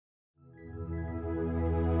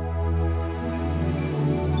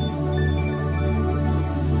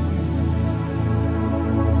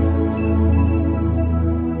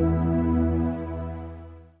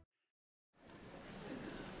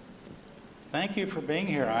thank you for being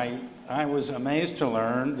here. I was amazed to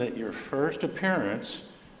learn that your first appearance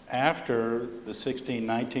after the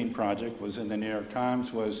 1619 Project was in the New York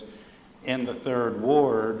Times was in the 3rd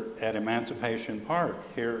Ward at Emancipation Park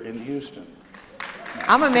here in Houston.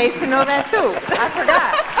 I'm amazed to know that too. I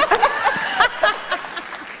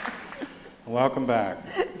forgot. Welcome back.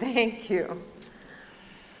 Thank you.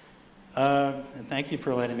 And thank you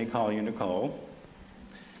for letting me call you Nikole.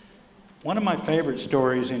 One of my favorite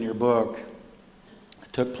stories in your book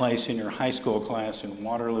took place in your high school class in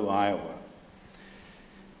Waterloo, Iowa.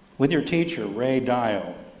 With your teacher, Ray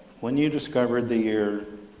Dial, when you discovered the year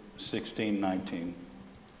 1619.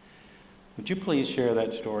 Would you please share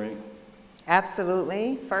that story?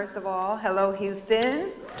 Absolutely. First of all, hello,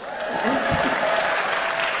 Houston.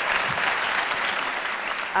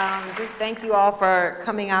 Just thank you all for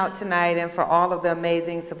coming out tonight and for all of the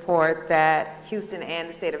amazing support that Houston and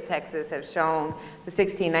the state of Texas have shown the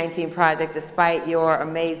 1619 Project despite your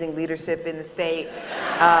amazing leadership in the state.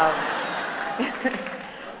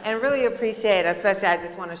 And really appreciate, especially I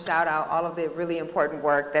just want to shout out all of the really important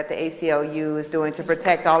work that the ACLU is doing to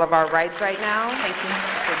protect all of our rights right now. Thank you.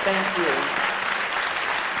 So thank you.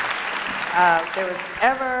 There was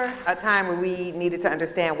ever a time where we needed to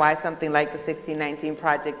understand why something like the 1619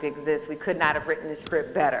 Project exists. We could not have written the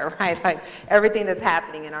script better, right? Like everything that's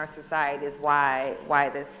happening in our society is why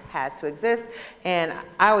this has to exist. And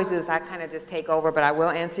I always do this, I kind of just take over, but I will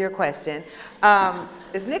answer your question.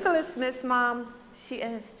 Is Nicholas Smith's mom? She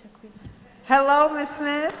is. Hello, Miss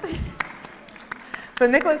Smith. So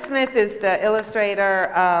Nicholas Smith is the illustrator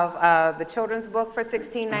of the children's book for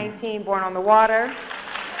 1619, Born on the Water.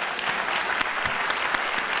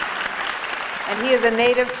 And he is a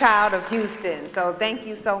native child of Houston. So thank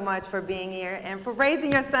you so much for being here and for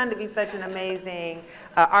raising your son to be such an amazing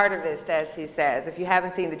artivist, as he says. If you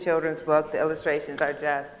haven't seen the children's book, the illustrations are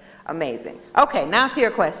just amazing. Okay, now to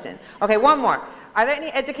your question. Okay, one more. Are there any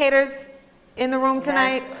educators in the room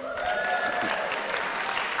tonight? Yes.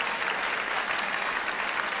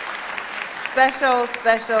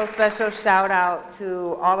 Special shout out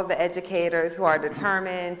to all of the educators who are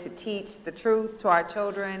determined to teach the truth to our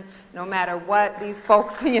children, no matter what these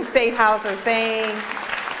folks in your state house are saying.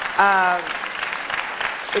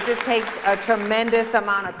 It just takes a tremendous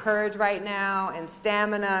amount of courage right now and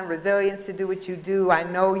stamina and resilience to do what you do. I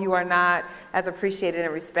know you are not as appreciated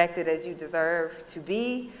and respected as you deserve to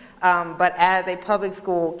be. But as a public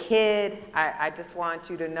school kid, I just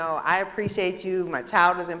want you to know I appreciate you. My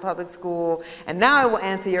child is in public school. And now I will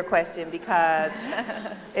answer your question, because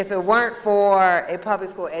if it weren't for a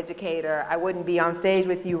public school educator, I wouldn't be on stage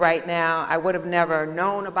with you right now. I would have never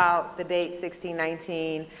known about the date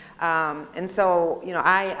 1619. And so, you know,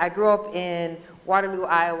 I grew up in Waterloo,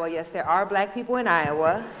 Iowa. Yes, there are black people in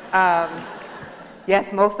Iowa.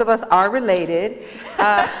 Yes, most of us are related.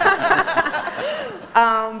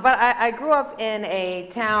 But I grew up in a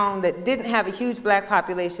town that didn't have a huge black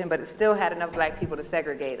population, but it still had enough black people to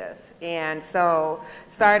segregate us. And so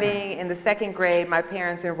starting in the 2nd grade, my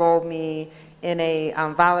parents enrolled me in a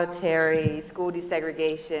voluntary school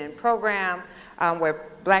desegregation program where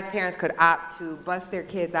black parents could opt to bus their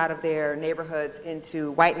kids out of their neighborhoods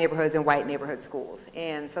into white neighborhoods and white neighborhood schools.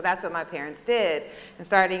 And so that's what my parents did. And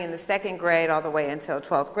starting in the 2nd grade all the way until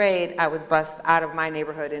 12th grade, I was bused out of my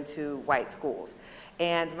neighborhood into white schools.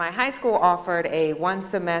 And my high school offered a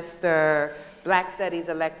 1-semester Black Studies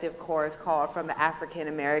elective course called From the African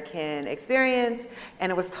American Experience,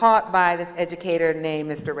 and it was taught by this educator named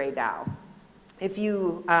Mr. Ray Dow. If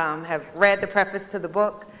you have read the preface to the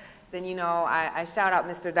book, then you know I shout out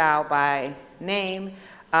Mr. Dow by name.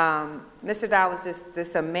 Mr. Dow was just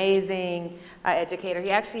this amazing educator.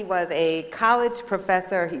 He actually was a college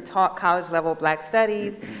professor. He taught college-level Black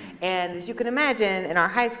Studies. And as you can imagine, in our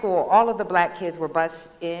high school, all of the black kids were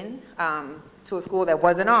bused in to a school that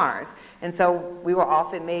wasn't ours. And so we were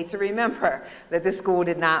often made to remember that this school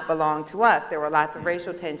did not belong to us. There were lots of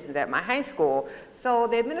racial tensions at my high school. So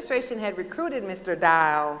the administration had recruited Mr.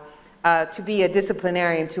 Dow to be a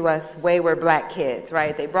disciplinarian to us wayward black kids,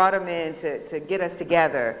 right? They brought him in to get us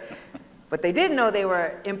together. But they didn't know they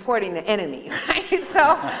were importing the enemy, right?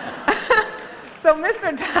 So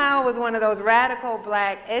Mr. Dow was one of those radical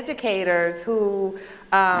black educators who,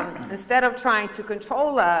 instead of trying to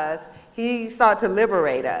control us, he sought to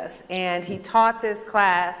liberate us. And he taught this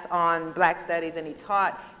class on Black Studies, and he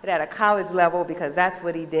taught it at a college level because that's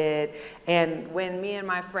what he did. And when me and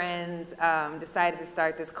my friends decided to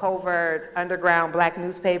start this covert underground black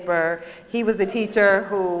newspaper, he was the teacher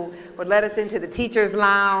who would let us into the teacher's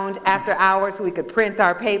lounge after hours so we could print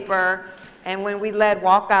our paper. And when we led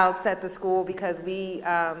walkouts at the school because we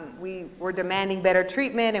were demanding better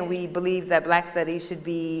treatment and we believed that Black Studies should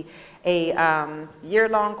be a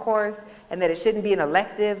year-long course and that it shouldn't be an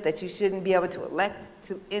elective, that you shouldn't be able to elect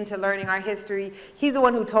into learning our history, he's the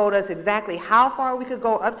one who told us exactly how far we could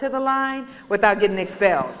go up to the line without getting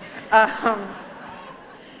expelled.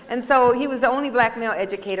 And so he was the only Black male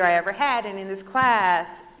educator I ever had, and in this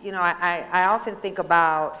class, you know, I often think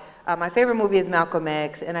about, my favorite movie is Malcolm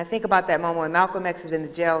X, and I think about that moment when Malcolm X is in the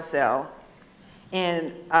jail cell,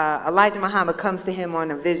 and Elijah Muhammad comes to him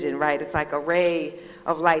on a vision, right? It's like a ray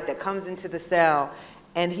of light that comes into the cell,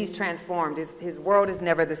 and he's transformed. His world is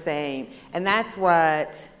never the same, and that's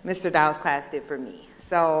what Mr. Dow's class did for me.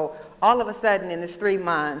 So all of a sudden, in this 3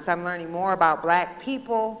 months, I'm learning more about Black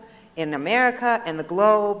people in America and the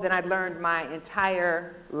globe than I'd learned my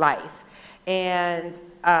entire life. And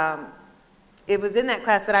it was in that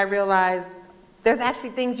class that I realized there's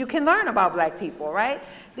actually things you can learn about Black people, right?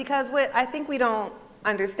 Because what I think we don't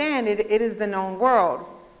understand, it is the known world.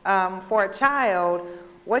 For a child,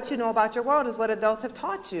 what you know about your world is what adults have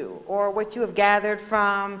taught you, or what you have gathered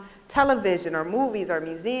from television or movies or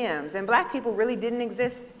museums. And Black people really didn't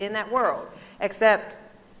exist in that world, except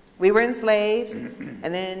we were enslaved,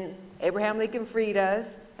 and then Abraham Lincoln freed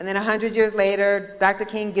us, and then 100 years later, Dr.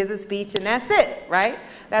 King gives a speech, and that's it, right?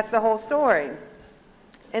 That's the whole story.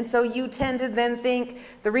 And so you tend to then think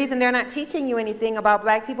the reason they're not teaching you anything about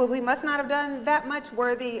Black people is we must not have done that much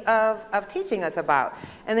worthy of teaching us about.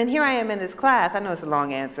 And then here I am in this class. I know it's a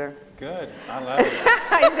long answer. Good. I love it.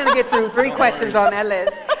 I'm going to get through 3 questions on that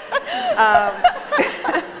list.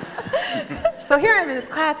 So here I'm in this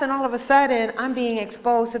class, and all of a sudden, I'm being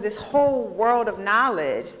exposed to this whole world of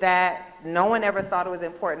knowledge that no one ever thought it was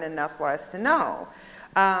important enough for us to know.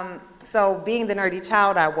 So being the nerdy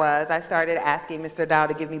child I was, I started asking Mr. Dow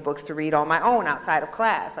to give me books to read on my own outside of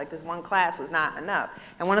class. Like, this one class was not enough.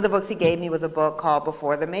 And one of the books he gave me was a book called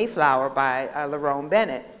Before the Mayflower by Lerone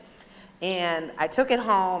Bennett. And I took it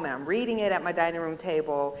home, and I'm reading it at my dining room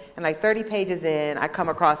table, and like 30 pages in, I come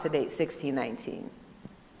across the date 1619.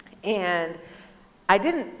 And I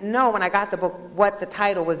didn't know when I got the book what the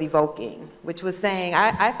title was evoking, which was saying,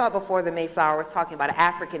 I thought Before the Mayflower was talking about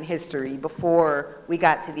African history before we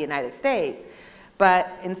got to the United States. But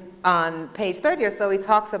on page 30 or so, he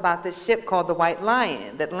talks about this ship called the White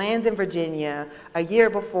Lion that lands in Virginia a year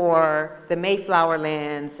before the Mayflower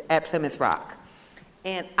lands at Plymouth Rock.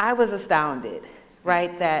 And I was astounded,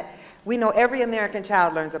 right, that we know every American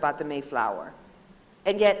child learns about the Mayflower.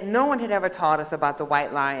 And yet no one had ever taught us about the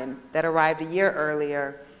White Lion that arrived a year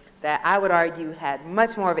earlier, that I would argue had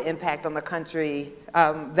much more of an impact on the country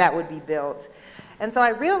that would be built. And so I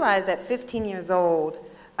realized at 15 years old,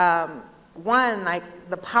 one, like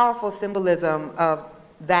the powerful symbolism of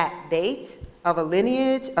that date, of a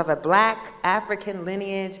lineage, of a Black African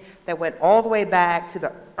lineage that went all the way back to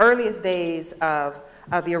the earliest days of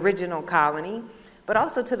the original colony, but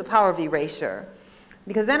also to the power of erasure.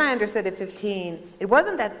 Because then I understood at 15, it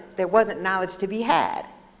wasn't that there wasn't knowledge to be had.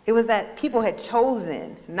 It was that people had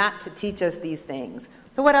chosen not to teach us these things.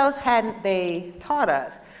 So what else hadn't they taught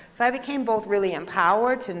us? So I became both really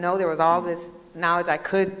empowered to know there was all this knowledge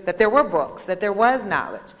that there were books, that there was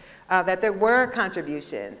knowledge, that there were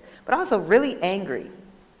contributions, but also really angry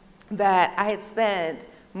that I had spent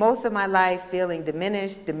most of my life feeling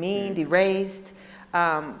diminished, demeaned, erased,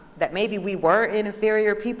 that maybe we were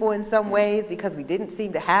inferior people in some ways because we didn't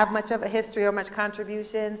seem to have much of a history or much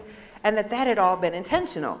contributions, and that had all been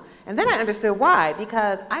intentional. And then I understood why,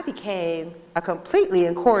 because I became a completely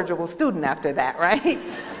incorrigible student after that, right?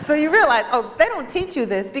 So you realize, oh, they don't teach you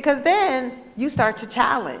this, because then you start to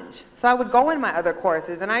challenge. So I would go in my other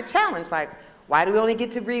courses and I challenge, like, why do we only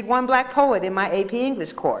get to read one Black poet in my AP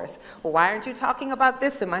English course? Well, why aren't you talking about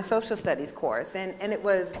this in my social studies course? And it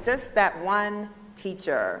was just that one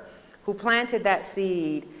teacher who planted that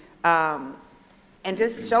seed and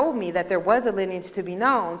just showed me that there was a lineage to be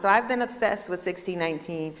known. So I've been obsessed with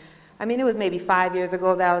 1619. I mean, it was maybe 5 years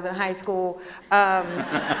ago that I was in high school. Are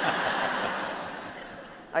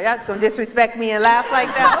y'all just gonna disrespect me and laugh like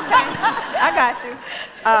that? Okay, I got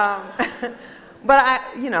you. But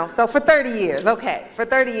so for 30 years, okay, for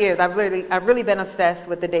 30 years, I've really been obsessed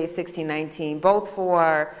with the date 1619, both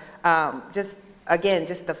for just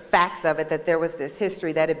the facts of it, that there was this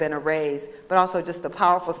history that had been erased, but also just the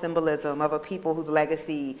powerful symbolism of a people whose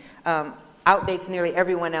legacy outdates nearly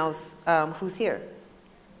everyone else who's here.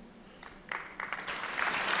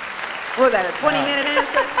 What was that, a 20-minute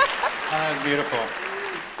answer? Beautiful.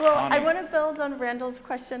 Well, I Connie. want to build on Randall's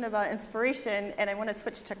question about inspiration, and I want to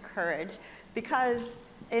switch to courage, because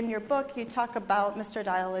in your book you talk about Mr.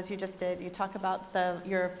 Dial, as you just did. You talk about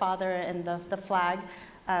your father and the flag,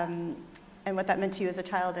 and what that meant to you as a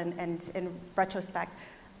child, and in retrospect.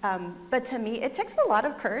 But to me, it takes a lot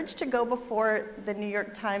of courage to go before the New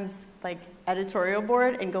York Times editorial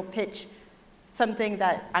board and go pitch something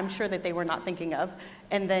that I'm sure that they were not thinking of,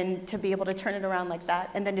 and then to be able to turn it around like that,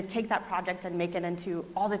 and then to take that project and make it into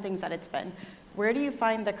all the things that it's been. Where do you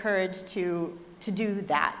find the courage to do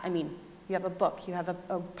that? I mean, you have a book, you have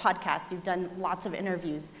a podcast, you've done lots of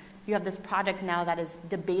interviews, you have this project now that is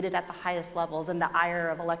debated at the highest levels and the ire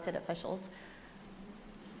of elected officials.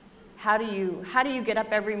 How do you get up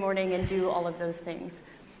every morning and do all of those things?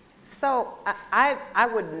 So I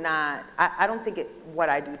would not, I don't think what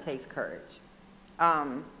I do takes courage.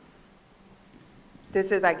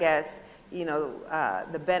 This is, I guess,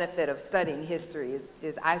 the benefit of studying history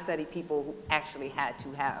is I study people who actually had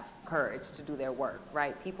to have courage to do their work,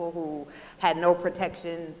 right? People who had no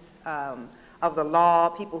protections of the law,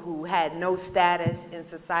 people who had no status in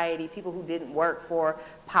society, people who didn't work for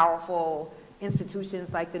powerful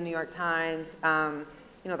institutions like the New York Times.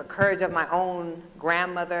 The courage of my own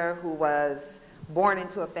grandmother, who was born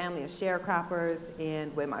into a family of sharecroppers,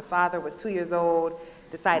 and when my father was 2 years old,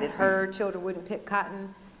 decided her children wouldn't pick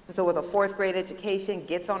cotton. And so with a 4th grade education,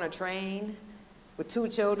 gets on a train with 2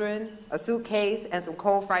 children, a suitcase, and some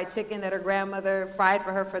cold fried chicken that her grandmother fried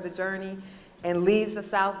for her for the journey, and leaves the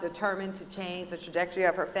South determined to change the trajectory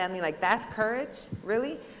of her family. That's courage,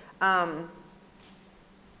 really?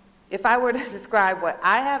 If I were to describe what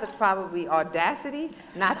I have, it's probably audacity,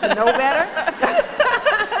 not to know better.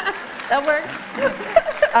 That works.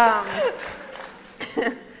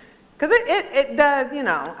 Because it does,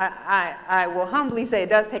 I will humbly say it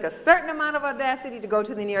does take a certain amount of audacity to go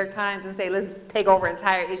to the New York Times and say, let's take over an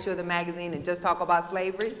entire issue of the magazine and just talk about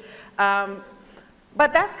slavery.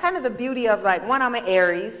 But that's kind of the beauty of, one, I'm an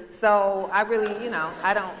Aries, so I really,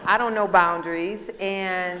 I don't know boundaries.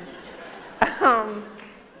 And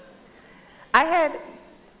I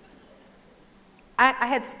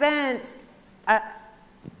had spent,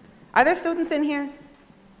 are there students in here?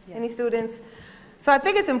 Yes. Any students? So I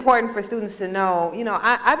think it's important for students to know,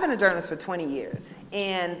 I've been a journalist for 20 years,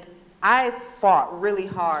 and I fought really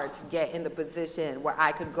hard to get in the position where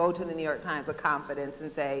I could go to the New York Times with confidence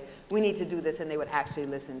and say, we need to do this, and they would actually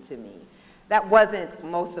listen to me. That wasn't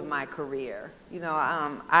most of my career.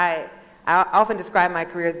 I often describe my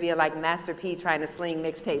career as being like Master P trying to sling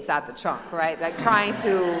mixtapes out the trunk, right? Trying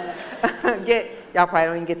to y'all probably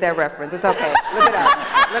don't even get that reference. It's okay. Look it up.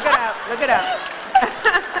 Look it up. Look it up.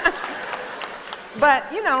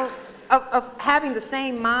 But, of having the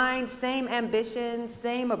same mind, same ambition,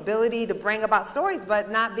 same ability to bring about stories,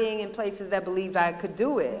 but not being in places that believed I could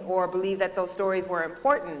do it or believed that those stories were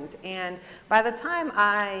important. And by the time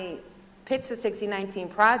I pitched the 1619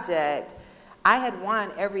 Project, I had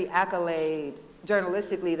won every accolade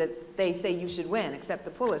journalistically that they say you should win, except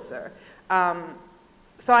the Pulitzer.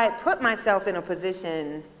 So I had put myself in a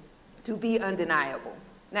position to be undeniable.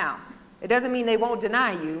 Now, it doesn't mean they won't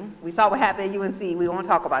deny you. We saw what happened at UNC. We won't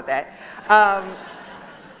talk about that.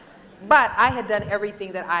 But I had done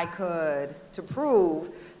everything that I could to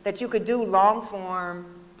prove that you could do long-form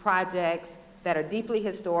projects that are deeply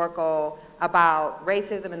historical about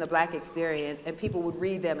racism and the Black experience, and people would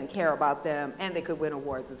read them and care about them, and they could win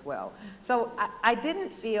awards as well. So I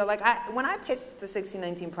didn't feel like, when I pitched the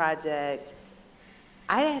 1619 Project,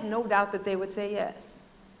 I had no doubt that they would say yes.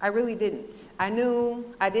 I really didn't. I knew,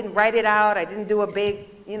 I didn't write it out, I didn't do a big,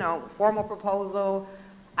 formal proposal.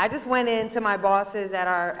 I just went into my bosses at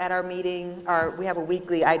our meeting, we have a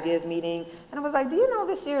weekly ideas meeting, and I was like, do you know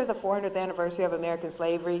this year is the 400th anniversary of American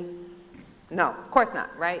slavery? No, of course not,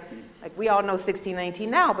 right? We all know 1619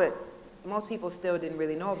 now, but most people still didn't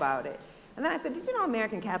really know about it. And then I said, did you know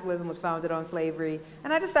American capitalism was founded on slavery?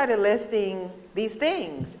 And I just started listing these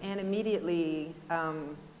things, and immediately,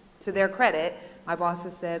 to their credit, my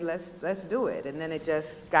bosses said, let's do it. And then it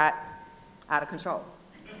just got out of control.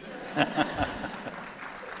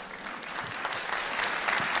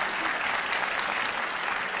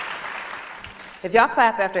 If y'all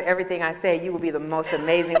clap after everything I say, you will be the most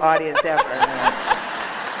amazing audience ever.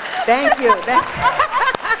 Thank you.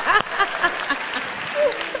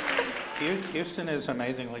 Houston is an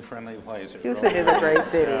amazingly friendly place. Houston is a great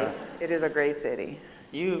city. It is a great city.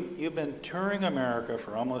 You've been touring America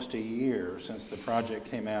for almost a year since the project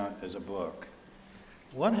came out as a book.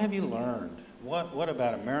 What have you learned? What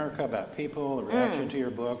about America, about people, the reaction to your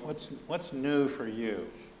book? What's new for you?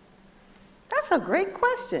 That's a great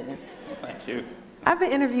question. Well, thank you. I've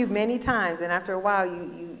been interviewed many times, and after a while,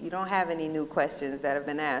 you don't have any new questions that have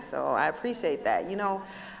been asked, so I appreciate that. You know,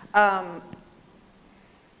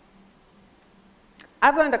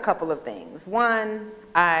 I've learned a couple of things. One,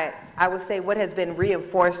 I would say what has been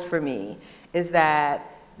reinforced for me is that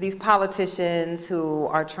these politicians who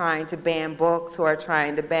are trying to ban books, who are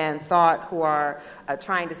trying to ban thought, who are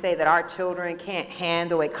trying to say that our children can't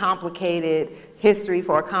handle a complicated history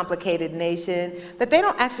for a complicated nation, that they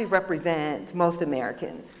don't actually represent most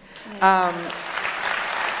Americans. They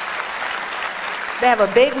have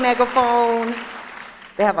a big megaphone,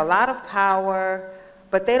 they have a lot of power,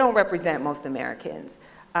 but they don't represent most Americans.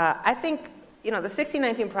 I think, you know, the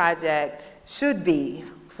 1619 Project should be,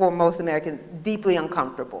 for most Americans, deeply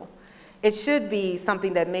uncomfortable. It should be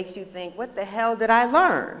something that makes you think, what the hell did I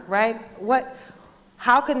learn, right?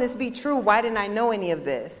 How can this be true? Why didn't I know any of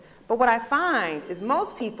this? But what I find is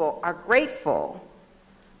most people are grateful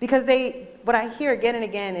because what I hear again and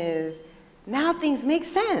again is, now things make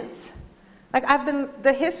sense. Like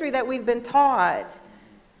the history that we've been taught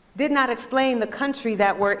did not explain the country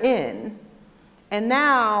that we're in. And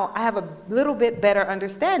now I have a little bit better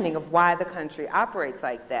understanding of why the country operates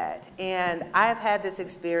like that. And I've had this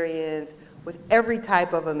experience with every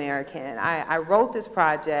type of American. I wrote this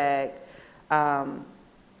project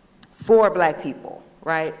for Black people,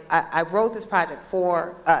 right? I wrote this project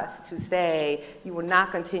for us to say, you will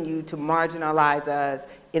not continue to marginalize us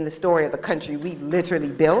in the story of the country we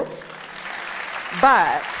literally built.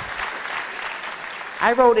 But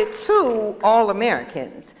I wrote it to all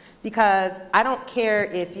Americans, because I don't care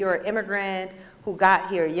if you're an immigrant who got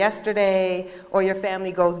here yesterday, or your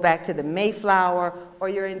family goes back to the Mayflower, or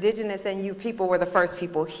you're indigenous and you people were the first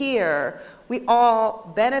people here. We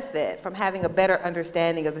all benefit from having a better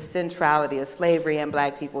understanding of the centrality of slavery and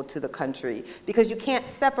Black people to the country, because you can't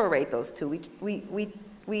separate those two. We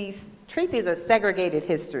treat these as segregated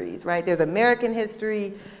histories, right? There's American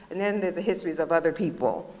history, and then there's the histories of other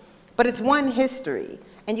people. But it's one history.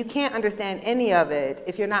 And you can't understand any of it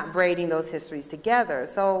if you're not braiding those histories together.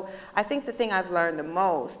 So I think the thing I've learned the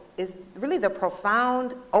most is really the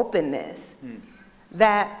profound openness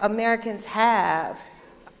that Americans have.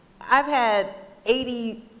 I've had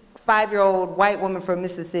 85-year-old white woman from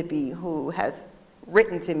Mississippi who has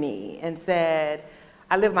written to me and said,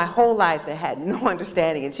 I lived my whole life and had no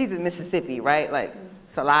understanding. And she's in Mississippi, right? Like,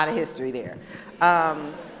 it's a lot of history there.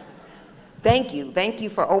 Thank you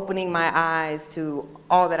for opening my eyes to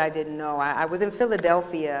all that I didn't know. I was in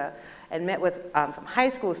Philadelphia and met with some high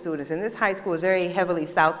school students, and this high school is very heavily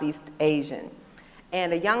Southeast Asian.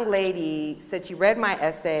 And a young lady said she read my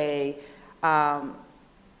essay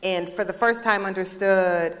and for the first time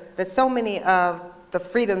understood that so many of the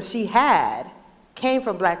freedoms she had came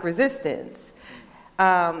from Black resistance.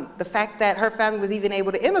 The fact that her family was even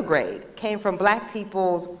able to immigrate came from Black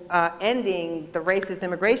people's ending the racist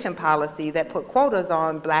immigration policy that put quotas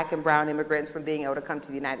on Black and brown immigrants from being able to come to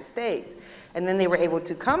the United States. And then they were able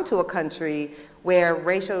to come to a country where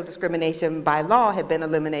racial discrimination by law had been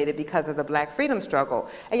eliminated because of the Black freedom struggle.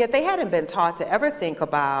 And yet they hadn't been taught to ever think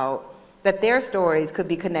about that their stories could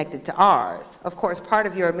be connected to ours. Of course, part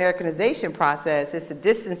of your Americanization process is to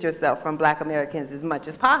distance yourself from Black Americans as much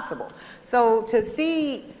as possible. So to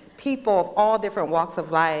see people of all different walks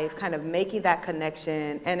of life kind of making that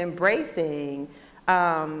connection and embracing,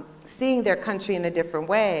 seeing their country in a different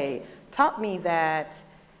way, taught me that,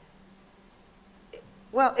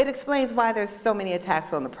 well, it explains why there's so many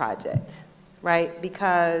attacks on the project, right?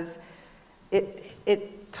 Because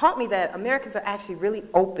it taught me that Americans are actually really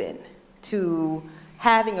open to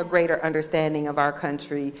having a greater understanding of our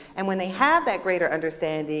country. And when they have that greater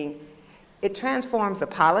understanding, it transforms the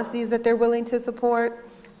policies that they're willing to support.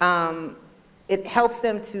 It helps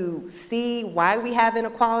them to see why we have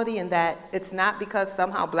inequality, and that it's not because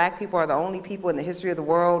somehow Black people are the only people in the history of the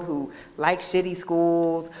world who like shitty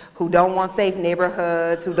schools, who don't want safe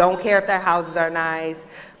neighborhoods, who don't care if their houses are nice,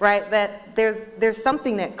 right? That there's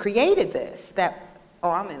something that created this, that,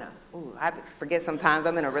 I forget sometimes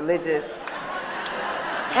I'm in a religious,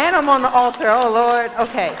 and I'm on the altar, oh Lord,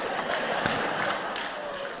 okay.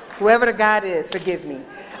 Whoever the God is, forgive me.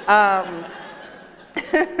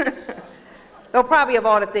 Though probably of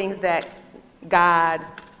all the things that God,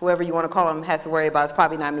 whoever you want to call him, has to worry about, it's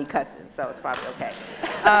probably not me cussing, so it's probably okay.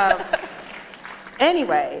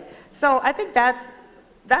 Anyway, so I think that's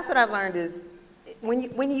what I've learned is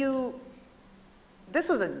this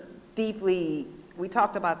was a deeply, we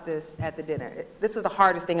talked about this at the dinner. This was the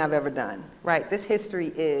hardest thing I've ever done, right? This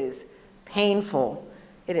history is painful.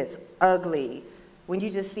 It is ugly. When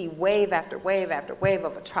you just see wave after wave after wave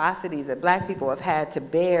of atrocities that Black people have had to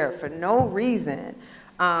bear for no reason,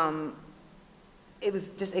 it was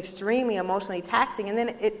just extremely emotionally taxing. And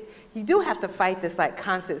then you do have to fight this like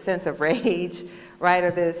constant sense of rage, right?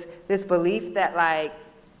 Or this belief that like,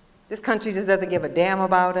 this country just doesn't give a damn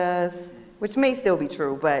about us, which may still be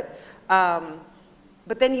true, but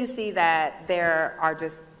then you see that there are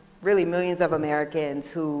just really millions of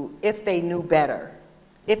Americans who, if they knew better,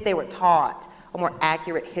 if they were taught a more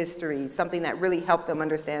accurate history, something that really helped them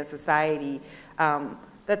understand society,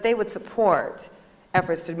 that they would support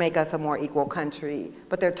efforts to make us a more equal country.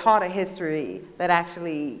 But they're taught a history that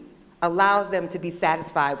actually allows them to be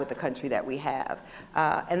satisfied with the country that we have.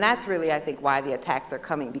 And that's really, I think, why the attacks are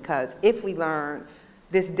coming, because if we learn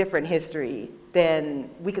this different history, then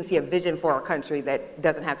we can see a vision for our country that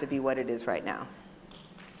doesn't have to be what it is right now.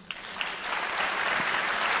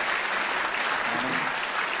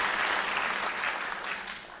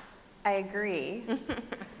 I agree,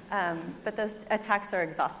 but those attacks are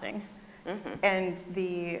exhausting. And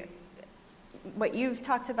what you've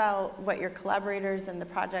talked about, what your collaborators and the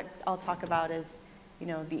project all talk about is, you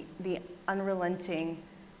know, the unrelenting,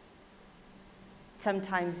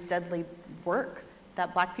 sometimes deadly work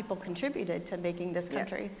that Black people contributed to making this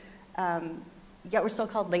country. Yes. Yet we're still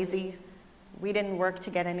called lazy. We didn't work to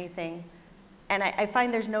get anything. And I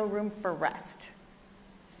find there's no room for rest.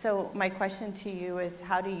 So my question to you is,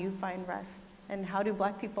 how do you find rest? And how do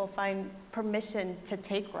Black people find permission to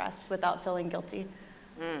take rest without feeling guilty?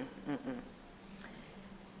 You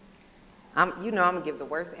know I'm gonna give the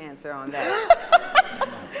worst answer on that.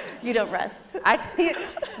 You don't rest.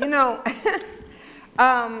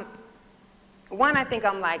 One, I think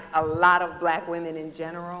I'm like a lot of Black women in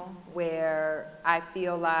general, where I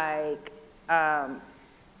feel like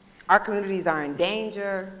our communities are in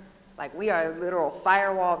danger. Like we are a literal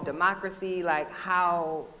firewall of democracy. Like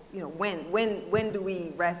how, you know, when do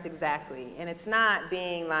we rest exactly? And it's not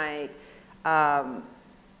being like,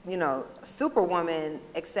 you know, superwoman,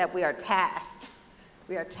 except we are tasked.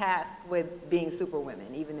 We are tasked with being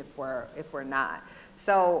superwomen, even if we're not.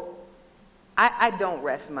 So I don't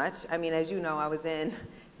rest much. I mean, as you know, I was in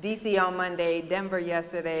DC on Monday, Denver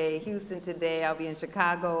yesterday, Houston today. I'll be in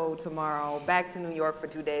Chicago tomorrow, back to New York for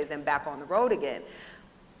 2 days, and back on the road again.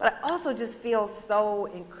 But I also just feel so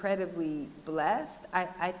incredibly blessed.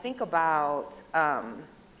 I think about,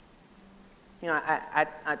 you know,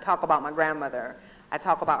 I talk about my grandmother. I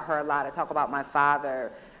talk about her a lot. I talk about my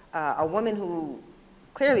father, a woman who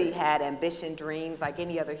clearly had ambition, dreams like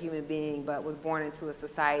any other human being, but was born into a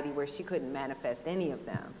society where she couldn't manifest any of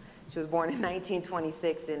them. She was born in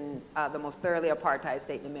 1926 in the most thoroughly apartheid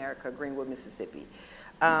state in America, Greenwood, Mississippi.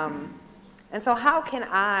 And so how can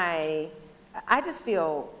I just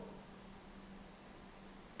feel,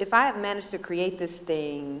 if I have managed to create this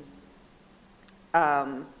thing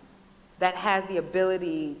that has the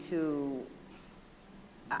ability to,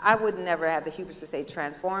 I would never have the hubris to say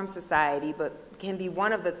transform society, but can be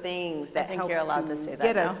one of the things that helps you're allowed to say that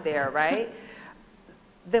get now. us there, right?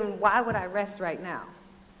 Then why would I rest right now,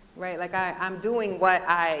 right? Like I'm doing what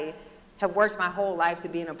I have worked my whole life to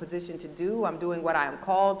be in a position to do. I'm doing what I am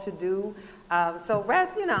called to do. So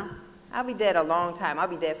rest, you know, I'll be dead a long time. I'll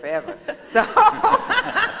be dead forever. So,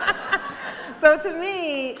 so to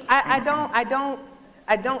me, I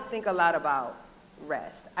don't think a lot about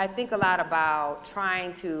rest. I think a lot about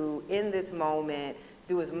trying to, in this moment,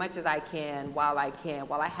 do as much as I can while I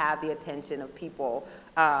have the attention of people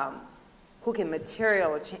who can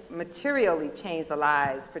materially change the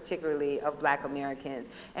lives, particularly of Black Americans.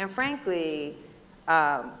 And frankly,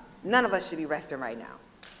 none of us should be resting right now.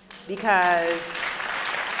 Because,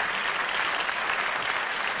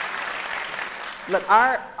 look,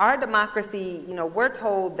 our democracy, you know, we're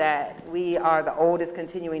told that we are the oldest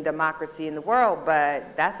continuing democracy in the world,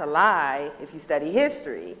 but that's a lie if you study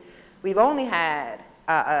history. We've only had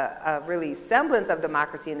a really semblance of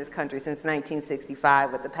democracy in this country since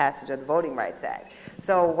 1965 with the passage of the Voting Rights Act.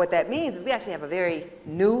 So what that means is we actually have a very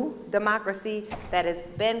new democracy that has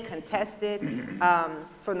been contested.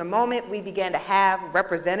 From the moment we began to have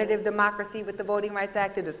representative democracy with the Voting Rights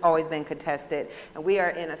Act, it has always been contested. And we are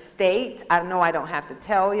in a state, I know I don't have to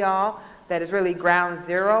tell y'all, that is really ground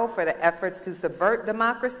zero for the efforts to subvert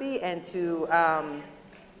democracy and to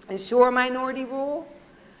ensure minority rule.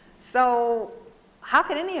 So how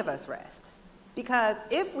can any of us rest? Because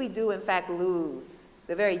if we do, in fact, lose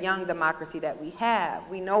the very young democracy that we have,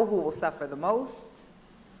 we know who will suffer the most.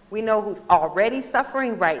 We know who's already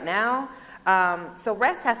suffering right now. So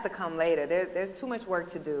rest has to come later. There's too much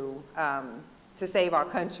work to do to save our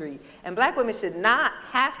country. And Black women should not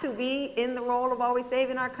have to be in the role of always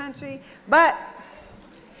saving our country, but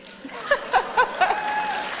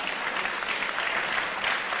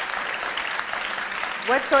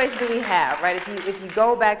what choice do we have, right? If you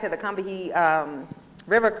go back to the Combahee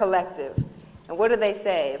River Collective, and what do they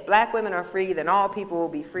say? If black women are free, then all people will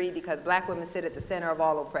be free because black women sit at the center of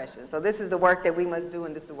all oppression. So this is the work that we must do,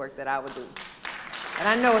 and this is the work that I will do. And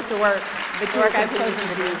I know it's the work I've chosen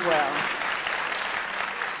to do as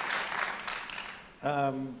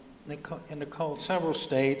well. Nikole, several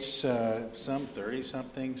states, some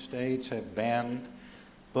 30-something states, have banned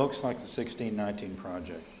books like the 1619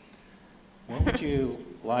 Project. What would you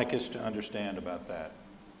like us to understand about that?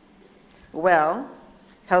 Well,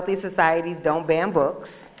 healthy societies don't ban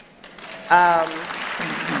books.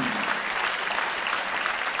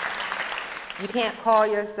 You can't call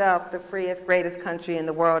yourself the freest, greatest country in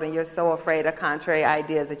the world and you're so afraid of contrary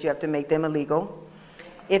ideas that you have to make them illegal.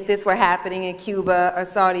 If this were happening in Cuba or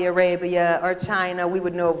Saudi Arabia or China, we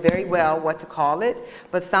would know very well what to call it,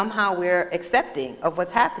 but somehow we're accepting of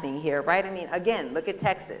what's happening here, right? I mean, again, look at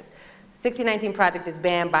Texas. 1619 Project is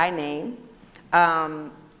banned by name.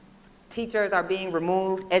 Teachers are being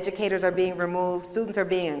removed, educators are being removed, students are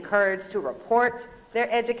being encouraged to report their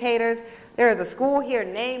educators. There is a school here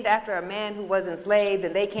named after a man who was enslaved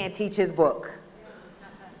and they can't teach his book.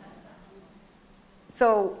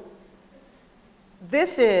 So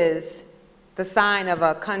this is the sign of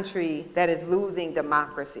a country that is losing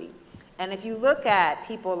democracy. And if you look at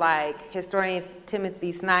people like historian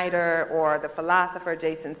Timothy Snyder or the philosopher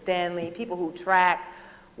Jason Stanley, people who track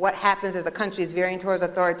what happens as a country is veering towards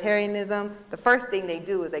authoritarianism, the first thing they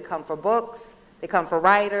do is they come for books, they come for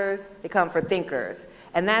writers, they come for thinkers.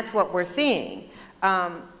 And that's what we're seeing.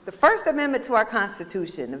 The First Amendment to our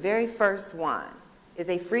Constitution, the very first one, is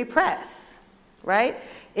a free press, right?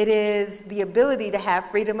 It is the ability to have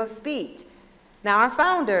freedom of speech. Now, our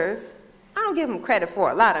founders, I don't give them credit for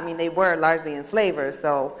a lot. I mean, they were largely enslavers,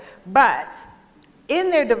 so, but in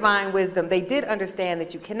their divine wisdom, they did understand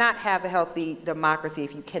that you cannot have a healthy democracy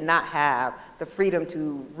if you cannot have the freedom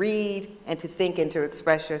to read and to think and to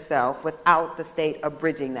express yourself without the state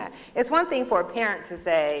abridging that. It's one thing for a parent to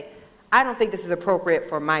say, I don't think this is appropriate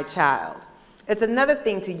for my child. It's another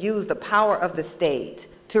thing to use the power of the state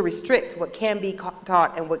to restrict what can be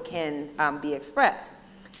taught and what can be expressed.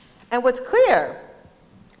 And what's clear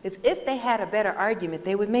is if they had a better argument,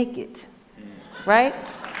 they would make it, right?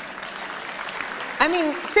 I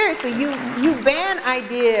mean, seriously, you ban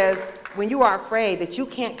ideas when you are afraid that you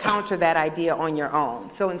can't counter that idea on your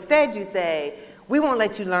own. So instead you say, we won't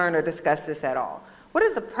let you learn or discuss this at all. What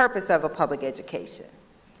is the purpose of a public education,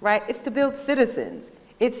 right? It's to build citizens.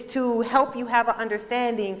 It's to help you have an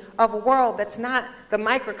understanding of a world that's not the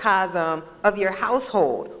microcosm of your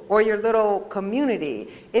household or your little community.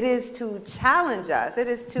 It is to challenge us. It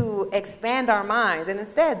is to expand our minds. And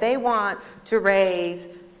instead, they want to raise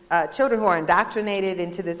children who are indoctrinated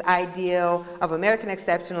into this ideal of American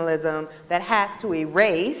exceptionalism that has to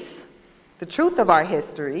erase the truth of our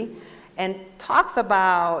history and talks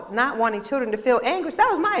about not wanting children to feel anguish. That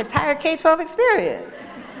was my entire K-12 experience,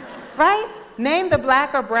 right? Name the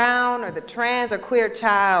black or brown or the trans or queer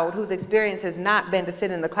child whose experience has not been to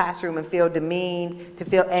sit in the classroom and feel demeaned, to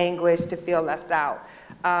feel anguish, to feel left out.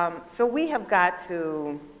 So we have got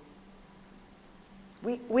to,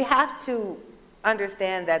 we have to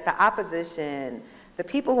understand that the opposition, the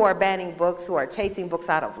people who are banning books, who are chasing books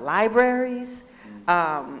out of libraries,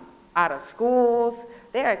 out of schools,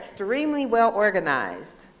 they're extremely well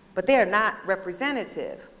organized, but they are not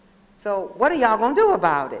representative. So what are y'all gonna do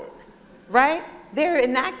about it, right? They're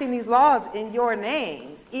enacting these laws in your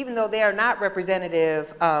names, even though they are not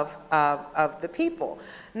representative of the people.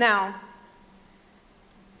 Now,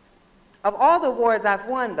 of all the awards I've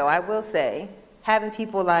won, though, I will say, having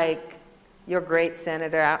people like your great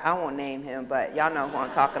senator, I won't name him, but y'all know who I'm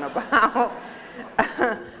talking about,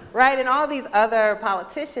 right? And all these other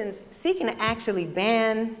politicians seeking to actually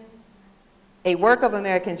ban a work of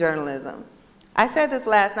American journalism. I said this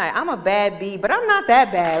last night, I'm a bad bee, but I'm not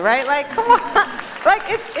that bad, right? Like, come on. Like,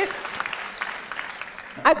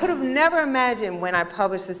 I could have never imagined when I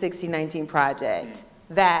published the 1619 Project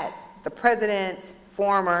that the president,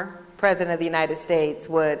 former president of the United States,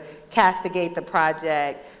 would castigate the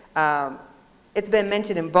project. It's been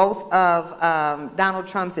mentioned in both of Donald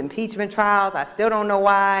Trump's impeachment trials. I still don't know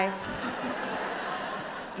why.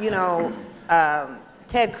 You know,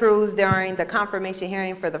 Ted Cruz, during the confirmation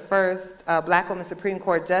hearing for the first black woman Supreme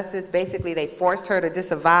Court justice, basically they forced her to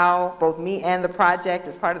disavow both me and the project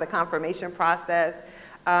as part of the confirmation process.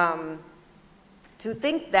 To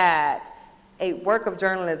think that a work of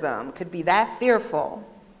journalism could be that fearful,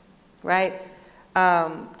 right?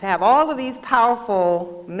 To have all of these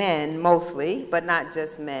powerful men, mostly, but not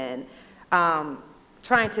just men,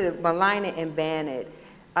 trying to malign it and ban it.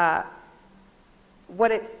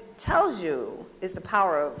 what it tells you is the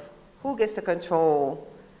power of who gets to control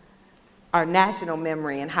our national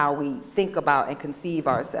memory and how we think about and conceive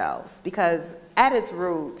ourselves. Because at its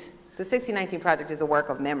root, the 1619 Project is a work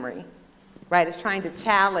of memory, right? It's trying to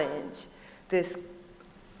challenge this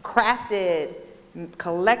crafted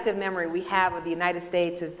collective memory we have of the United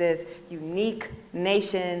States as this unique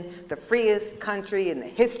nation, the freest country in the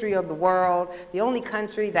history of the world, the only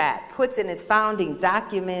country that puts in its founding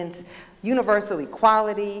documents universal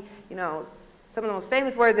equality, you know, some of the most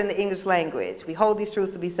famous words in the English language. We hold these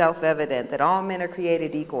truths to be self-evident, that all men are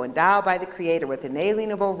created equal, endowed by the Creator with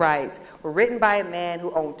inalienable rights, were written by a man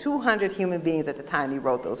who owned 200 human beings at the time he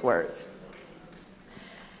wrote those words.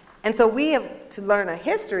 And so we have to learn a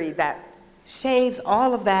history that shaves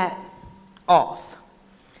all of that off.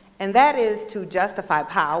 And that is to justify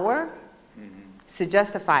power, to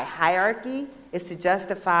justify hierarchy, is to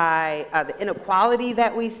justify the inequality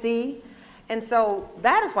that we see. And so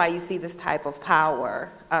that is why you see this type of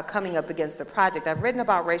power coming up against the project. I've written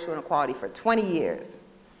about racial inequality for 20 years.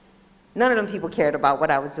 None of them people cared about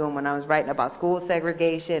what I was doing when I was writing about school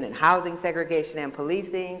segregation and housing segregation and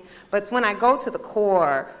policing. But it's when I go to the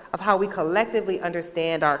core of how we collectively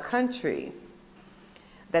understand our country,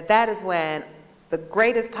 that is when the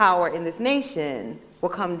greatest power in this nation will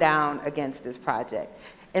come down against this project.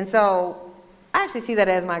 And so I actually see that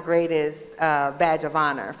as my greatest badge of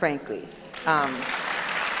honor, frankly.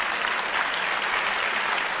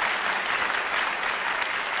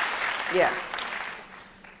 Yeah.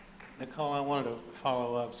 Nikole, I wanted to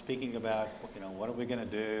follow up, speaking about, you know, what are we going to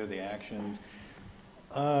do, the actions.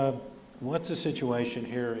 What's the situation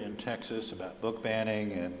here in Texas about book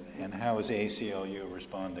banning, and how is the ACLU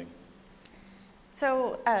responding?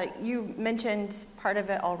 So you mentioned part of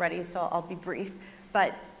it already, so I'll be brief.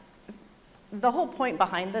 But the whole point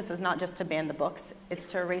behind this is not just to ban the books, it's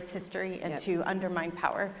to erase history and to undermine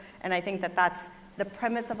power. And I think that that's the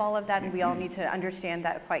premise of all of that, and we all need to understand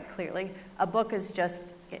that quite clearly. A book is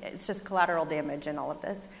just, it's just collateral damage in all of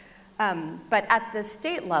this. But at the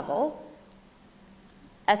state level,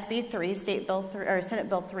 SB 3, State Bill 3, or Senate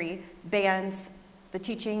Bill 3, bans the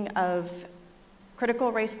teaching of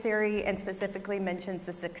critical race theory and specifically mentions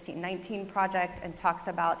the 1619 Project and talks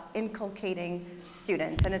about inculcating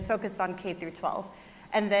students, and it's focused on K through 12.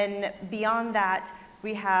 And then beyond that,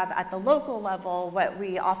 we have at the local level what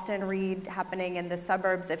we often read happening in the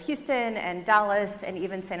suburbs of Houston and Dallas and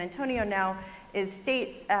even San Antonio now is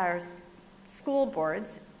state school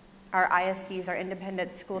boards, our ISDs, our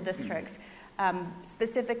independent school districts,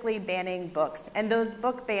 specifically banning books. And those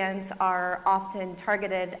book bans are often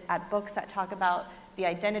targeted at books that talk about the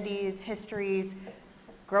identities, histories,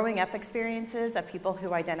 growing up experiences of people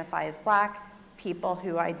who identify as Black, people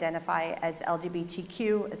who identify as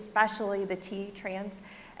LGBTQ, especially the T trans,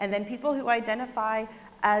 and then people who identify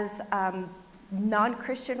as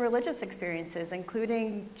non-Christian religious experiences,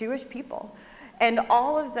 including Jewish people. And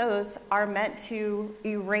all of those are meant to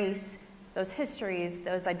erase those histories,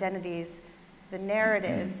 those identities, the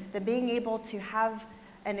narratives, the being able to have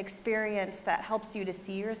an experience that helps you to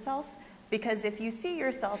see yourself. Because if you see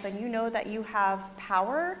yourself and you know that you have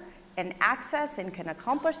power and access and can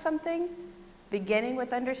accomplish something, beginning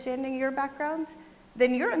with understanding your background,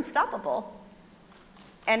 then you're unstoppable.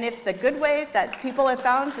 And if the good way that people have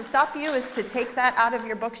found to stop you is to take that out of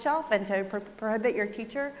your bookshelf and to prohibit your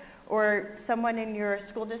teacher or someone in your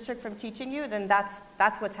school district from teaching you, then that's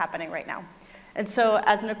what's happening right now. And so,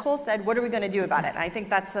 as Nikole said, what are we going to do about it? And I think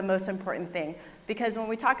that's the most important thing. Because when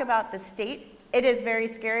we talk about the state, it is very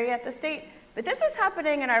scary at the state, but this is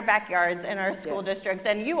happening in our backyards, in our school districts,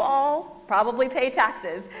 and you all probably pay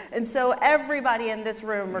taxes. And so everybody in this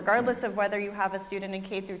room, regardless of whether you have a student in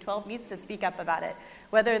K through 12, needs to speak up about it.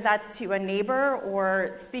 Whether that's to a neighbor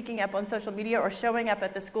or speaking up on social media or showing up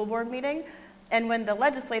at the school board meeting. And when the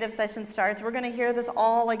legislative session starts, we're going to hear this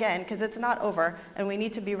all again, because it's not over, and we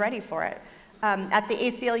need to be ready for it. At the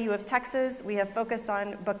ACLU of Texas, we have focused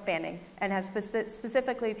on book banning and have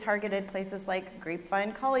specifically targeted places like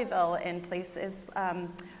Grapevine, Colleyville, and places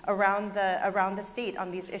around the state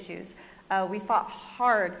on these issues. We fought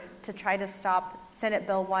hard to try to stop Senate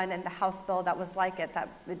Bill 1 and the House bill that was like it, that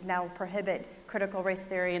would now prohibit critical race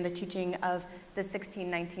theory and the teaching of the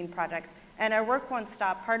 1619 Project. And our work won't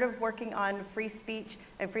stop. Part of working on free speech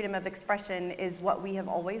and freedom of expression is what we have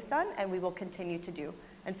always done, and we will continue to do.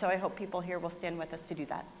 And so I hope people here will stand with us to do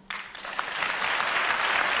that.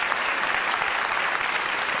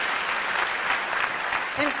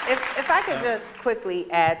 And if I could just quickly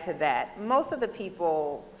add to that, most of the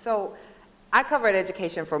people, so I covered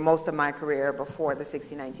education for most of my career before the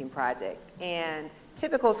 1619 Project. And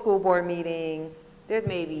typical school board meeting, there's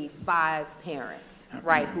maybe 5 parents,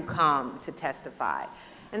 right, who come to testify.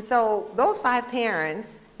 And so those 5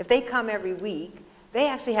 parents, if they come every week, they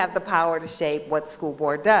actually have the power to shape what the school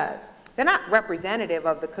board does. They're not representative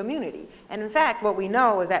of the community. And in fact, what we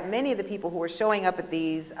know is that many of the people who are showing up at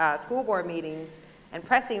these school board meetings and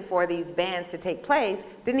pressing for these bans to take place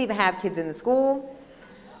didn't even have kids in the school.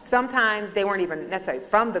 Sometimes they weren't even necessarily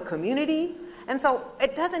from the community. And so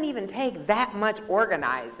it doesn't even take that much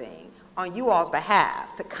organizing on you all's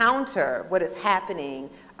behalf to counter what is happening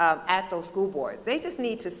at those school boards. They just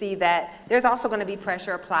need to see that there's also going to be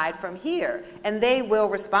pressure applied from here, and they will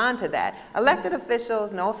respond to that. Elected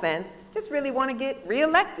officials, no offense, just really want to get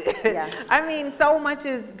reelected. Yeah. I mean, so much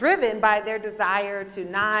is driven by their desire to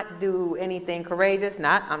not do anything courageous.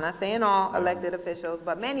 I'm not saying all elected officials,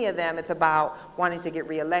 but many of them, it's about wanting to get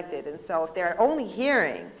reelected. And so if they're only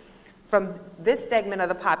hearing from this segment of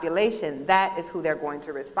the population, that is who they're going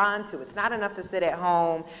to respond to. It's not enough to sit at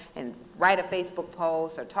home and write a Facebook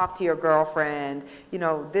post or talk to your girlfriend. You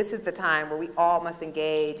know, this is the time where we all must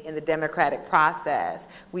engage in the democratic process.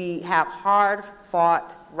 We have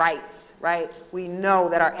hard-fought rights, right? We know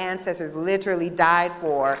that our ancestors literally died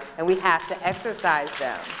for, and we have to exercise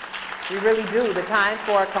them. We really do. The time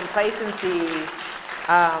for complacency,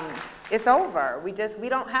 it's over. We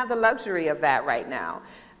don't have the luxury of that right now.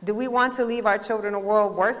 Do we want to leave our children a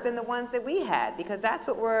world worse than the ones that we had? Because that's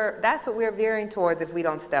what we're veering towards if we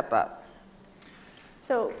don't step up.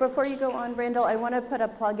 So before you go on, Randall, I want to put a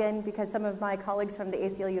plug in because some of my colleagues from the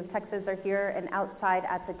ACLU of Texas are here, and outside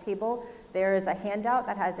at the table there is a handout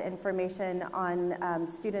that has information on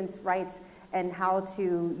students' rights and how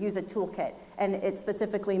to use a toolkit. And it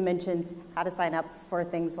specifically mentions how to sign up for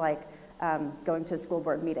things like going to a school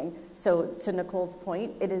board meeting. So to Nikole's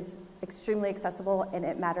point, it is extremely accessible and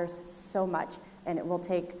it matters so much, and it will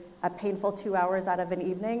take a painful 2 hours out of an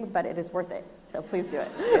evening, but it is worth it. So please do it.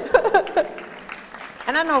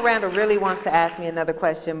 And I know Randall really wants to ask me another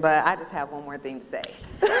question, but I just have one more thing to say.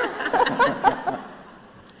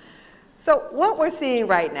 So what we're seeing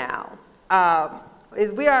right now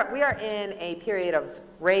is we are in a period of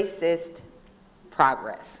racist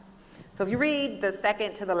progress. So if you read the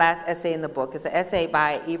second to the last essay in the book, it's an essay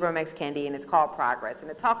by Ibram X. Kendi, and it's called Progress.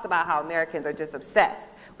 And it talks about how Americans are just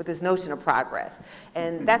obsessed with this notion of progress.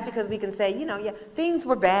 And that's because we can say, you know, yeah, things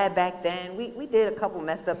were bad back then. We did a couple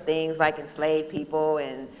messed up things like enslave people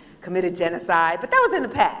and committed genocide, but that was in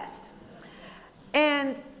the past.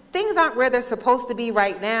 And things aren't where they're supposed to be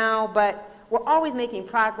right now, but we're always making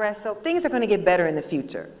progress, so things are going to get better in the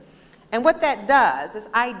future. And what that does, this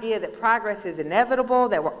idea that progress is inevitable,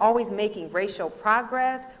 that we're always making racial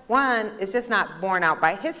progress, one, it's just not borne out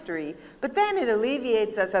by history, but then it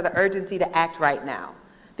alleviates us of the urgency to act right now.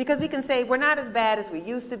 Because we can say, we're not as bad as we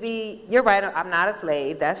used to be. You're right, I'm not a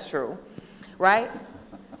slave, that's true, right?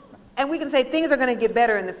 And we can say things are going to get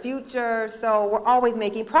better in the future, so we're always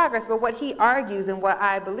making progress. But what he argues and what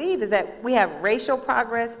I believe is that we have racial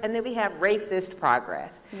progress and then we have racist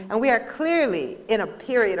progress. Mm-hmm. And we are clearly in a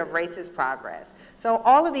period of racist progress. So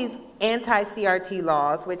all of these anti-CRT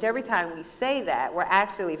laws, which every time we say that, we're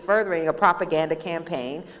actually furthering a propaganda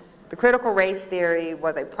campaign. The critical race theory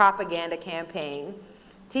was a propaganda campaign.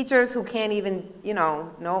 Teachers who can't even,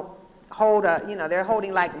 they're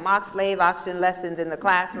holding like mock slave auction lessons in the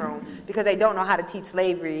classroom because they don't know how to teach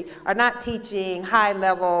slavery, are not teaching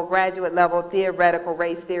high-level, graduate-level theoretical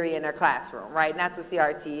race theory in their classroom, right? And that's what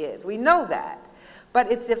CRT is. We know that.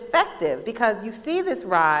 But it's effective because you see this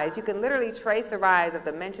rise. You can literally trace the rise of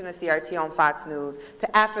the mention of CRT on Fox News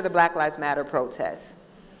to after the Black Lives Matter protests.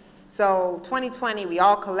 So 2020, we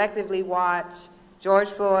all collectively watch George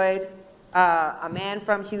Floyd, a man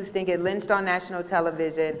from Houston, get lynched on national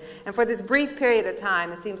television. And for this brief period of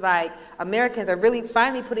time, it seems like Americans are really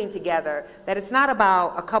finally putting together that it's not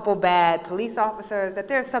about a couple bad police officers, that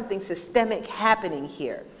there's something systemic happening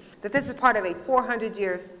here. That this is part of a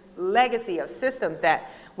 400-year legacy of systems that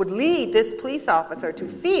would lead this police officer to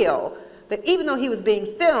feel that even though he was being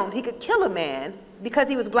filmed, he could kill a man because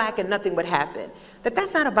he was black and nothing would happen. That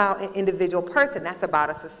that's not about an individual person, that's about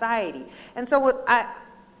a society. And so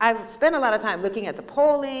I've spent a lot of time looking at the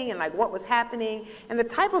polling and like what was happening and the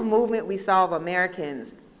type of movement we saw of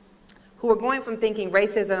Americans who are going from thinking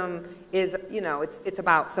racism is, it's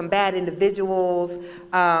about some bad individuals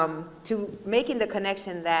to making the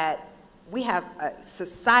connection that we have a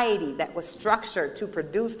society that was structured to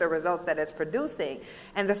produce the results that it's producing.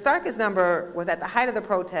 And the starkest number was at the height of the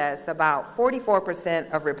protests, about 44%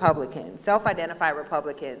 of Republicans, self-identified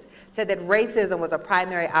Republicans, said that racism was a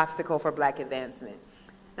primary obstacle for black advancement.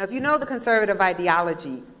 Now, if you know the conservative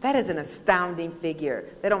ideology, that is an astounding figure,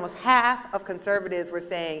 that almost half of conservatives were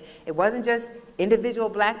saying it wasn't just individual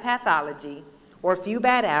black pathology or a few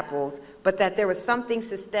bad apples, but that there was something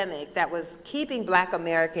systemic that was keeping black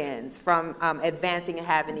Americans from advancing and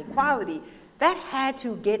having equality. That had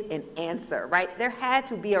to get an answer, right? There had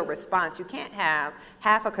to be a response. You can't have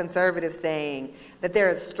half a conservative saying that there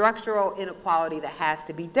is structural inequality that has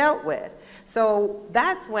to be dealt with. So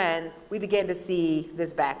that's when we begin to see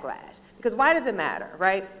this backlash. Because why does it matter,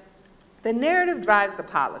 right? The narrative drives the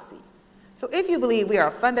policy. So if you believe we are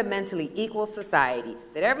a fundamentally equal society,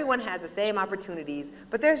 that everyone has the same opportunities,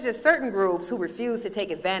 but there's just certain groups who refuse to take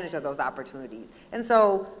advantage of those opportunities. And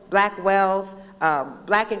so black wealth,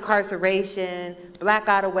 black incarceration, black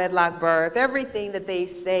out of wedlock birth, everything that they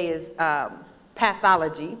say is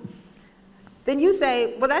pathology, then you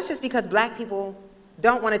say, well, that's just because black people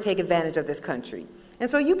don't want to take advantage of this country. And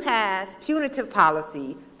so you pass punitive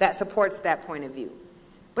policy that supports that point of view.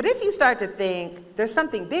 But if you start to think there's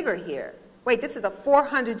something bigger here, wait, this is a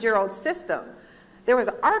 400-year-old system. There was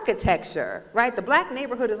architecture, right? The black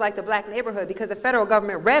neighborhood is like the black neighborhood because the federal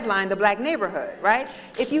government redlined the black neighborhood, right?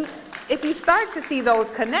 If you start to see those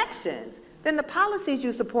connections, then the policies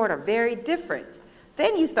you support are very different.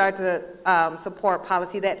 Then you start to support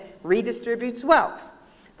policy that redistributes wealth.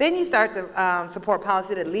 Then you start to support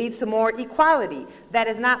policy that leads to more equality, that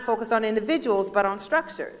is not focused on individuals but on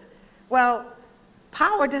structures. Well,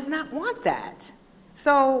 power does not want that.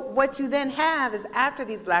 So what you then have is after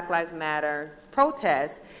these Black Lives Matter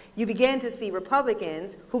protests, you begin to see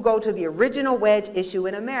Republicans who go to the original wedge issue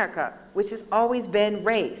in America, which has always been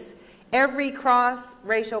race. Every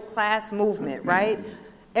cross-racial class movement, right?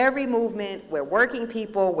 Every movement where working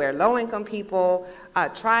people, where low-income people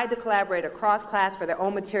tried to collaborate across class for their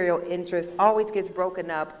own material interests always gets broken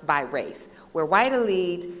up by race, where white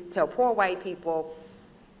elites tell poor white people,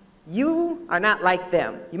 you are not like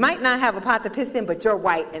them. You might not have a pot to piss in, but you're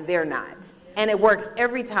white and they're not. And it works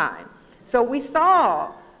every time. So we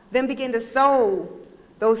saw them begin to sow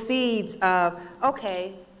those seeds of,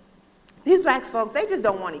 okay, these black folks, they just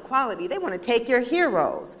don't want equality. They want to take your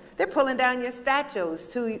heroes. They're pulling down your statues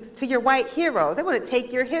to your white heroes. They want to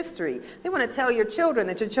take your history. They want to tell your children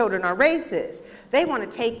that your children are racist. They want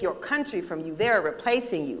to take your country from you. They're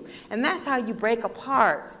replacing you. And that's how you break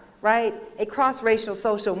apart, right, a cross-racial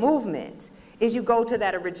social movement, is you go to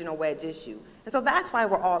that original wedge issue. And so that's why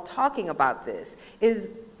we're all talking about this,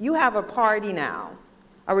 is you have a party now,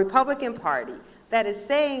 a Republican Party, that is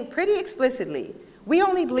saying pretty explicitly, we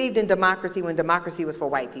only believed in democracy when democracy was for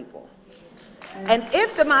white people. And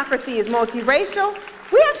if democracy is multiracial,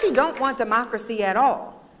 we actually don't want democracy at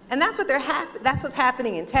all. And that's what's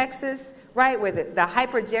happening in Texas, right, where the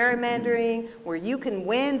hyper-gerrymandering, where you can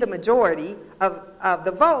win the majority of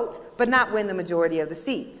the votes, but not win the majority of the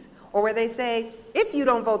seats. Or where they say, if you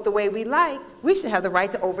don't vote the way we like, we should have the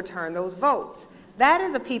right to overturn those votes. That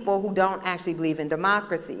is a people who don't actually believe in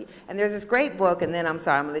democracy. And there's this great book, and then I'm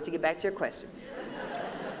sorry, I'm gonna let you get back to your question.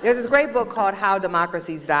 There's this great book called How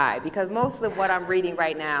Democracies Die, because most of what I'm reading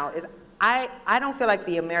right now is, I don't feel like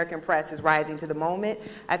the American press is rising to the moment.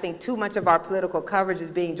 I think too much of our political coverage is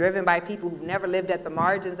being driven by people who've never lived at the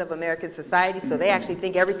margins of American society, so they actually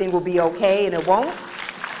think everything will be okay and it won't.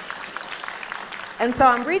 And so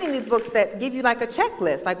I'm reading these books that give you like a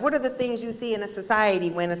checklist, like what are the things you see in a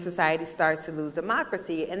society when a society starts to lose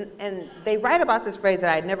democracy? And they write about this phrase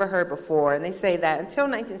that I'd never heard before, and they say that until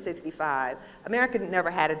 1965, America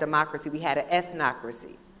never had a democracy, we had an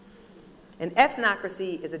ethnocracy. An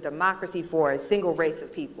ethnocracy is a democracy for a single race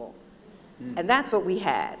of people. And that's what we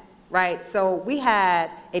had, right? So we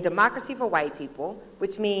had a democracy for white people,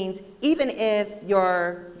 which means even if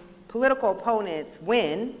your political opponents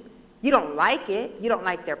win, you don't like it, you don't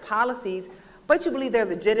like their policies, but you believe they're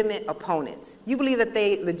legitimate opponents. You believe that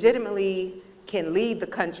they legitimately can lead the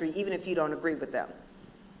country even if you don't agree with them.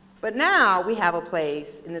 But now we have a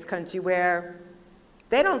place in this country where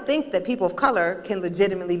they don't think that people of color can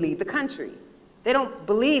legitimately lead the country. They don't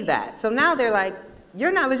believe that. So now they're like,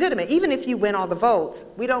 you're not legitimate. Even if you win all the votes,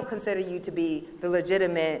 we don't consider you to be the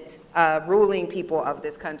legitimate ruling people of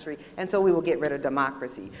this country, and so we will get rid of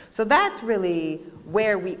democracy. So that's really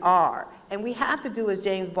where we are. And we have to do as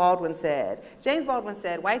James Baldwin said. James Baldwin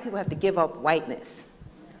said, white people have to give up whiteness.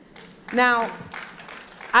 Now,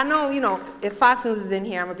 I know, if Fox News is in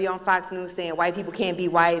here, I'm gonna be on Fox News saying white people can't be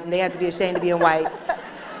white and they have to be ashamed of being white.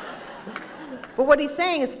 But what he's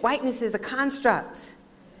saying is whiteness is a construct.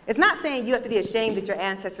 It's not saying you have to be ashamed that your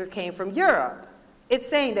ancestors came from Europe. It's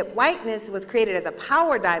saying that whiteness was created as a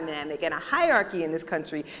power dynamic and a hierarchy in this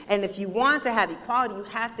country, and if you want to have equality, you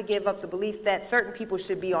have to give up the belief that certain people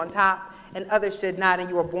should be on top and others should not, and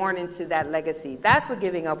you were born into that legacy. That's what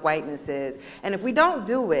giving up whiteness is. And if we don't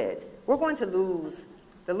do it, we're going to lose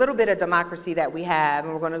the little bit of democracy that we have,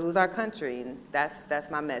 and we're going to lose our country. And that's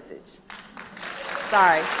my message.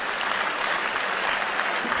 Sorry.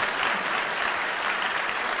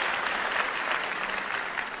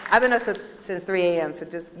 I've been up since 3 a.m., so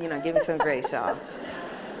just, give me some grace, y'all.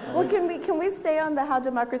 Well, can we stay on the how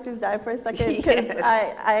democracies die for a second? Because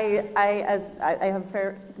Yes.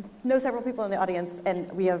 I know several people in the audience,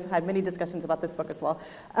 and we have had many discussions about this book as well.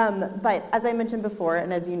 But as I mentioned before,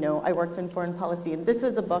 and as you know, I worked in foreign policy, and this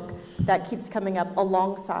is a book that keeps coming up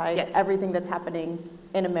alongside Yes. everything that's happening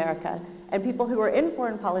in America. And people who are in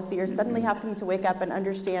foreign policy are suddenly having to wake up and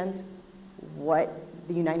understand what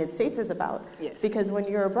the United States is about. Yes. Because when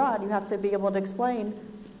you're abroad, you have to be able to explain,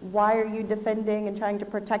 why are you defending and trying to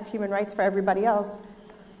protect human rights for everybody else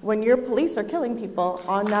when your police are killing people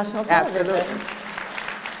on national television? Absolutely.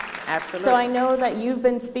 Absolutely. So I know that you've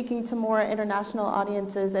been speaking to more international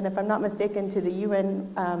audiences, and if I'm not mistaken, to the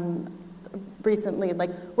UN recently.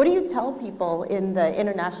 Like, what do you tell people in the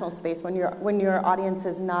international space when your audience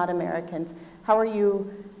is not Americans? How are you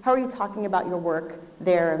talking about your work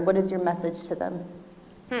there, and what is your message to them?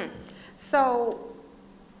 So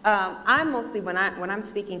I'm mostly, when I'm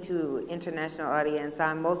speaking to international audience,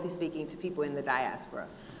 I'm mostly speaking to people in the diaspora.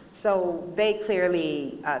 So they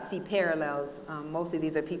clearly see parallels. Mostly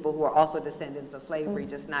these are people who are also descendants of slavery,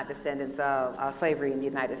 just not descendants of slavery in the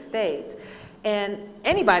United States. And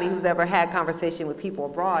anybody who's ever had conversation with people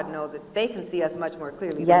abroad know that they can see us much more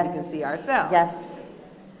clearly than we can see ourselves. Yes.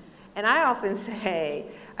 And I often say,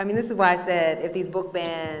 this is why I said if these book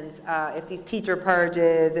bans, if these teacher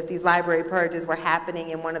purges, if these library purges were happening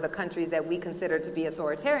in one of the countries that we consider to be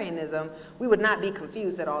authoritarianism, we would not be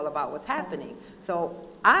confused at all about what's happening. So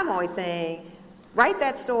I'm always saying, write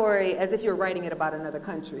that story as if you're writing it about another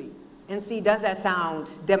country and see, does that sound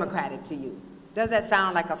democratic to you? Does that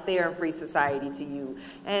sound like a fair and free society to you?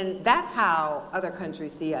 And that's how other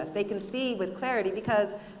countries see us. They can see with clarity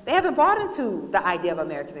because they haven't bought into the idea of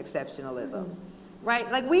American exceptionalism. Right?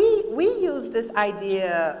 Like we use this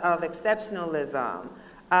idea of exceptionalism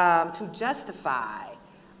to justify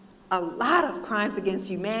a lot of crimes against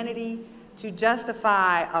humanity, to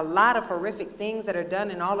justify a lot of horrific things that are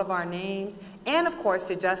done in all of our names, and of course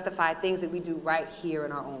to justify things that we do right here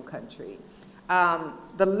in our own country.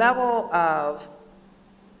 The level of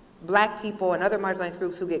black people and other marginalized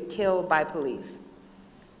groups who get killed by police.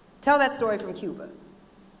 Tell that story from Cuba,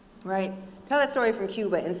 right? Tell that story from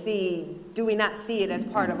Cuba and see, do we not see it as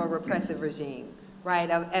part of a repressive regime, right,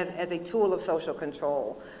 as a tool of social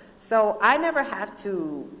control? So I never have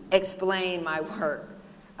to explain my work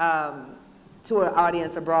to an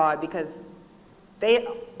audience abroad because they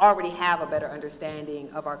already have a better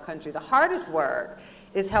understanding of our country. The hardest work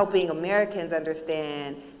is helping Americans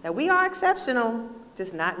understand that we are exceptional,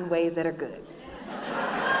 just not in ways that are good.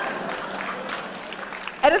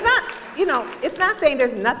 And it's not, it's not saying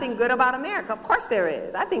there's nothing good about America. Of course there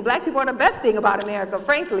is. I think black people are the best thing about America,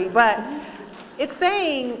 frankly. But it's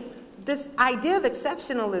saying this idea of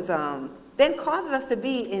exceptionalism then causes us to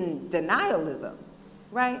be in denialism,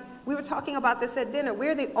 right? We were talking about this at dinner.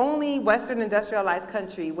 We're the only Western industrialized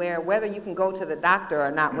country where whether you can go to the doctor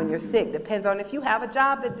or not when you're sick depends on if you have a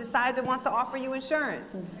job that decides it wants to offer you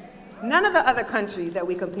insurance. None of the other countries that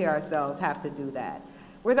we compare ourselves have to do that.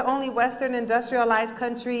 We're the only Western industrialized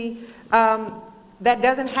country that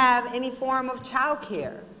doesn't have any form of child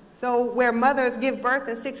care. So where mothers give birth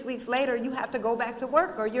and 6 weeks later, you have to go back to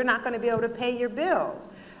work or you're not going to be able to pay your bills.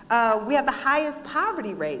 We have the highest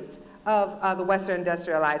poverty rates of the Western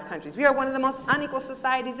industrialized countries. We are one of the most unequal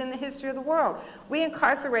societies in the history of the world. We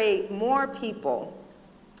incarcerate more people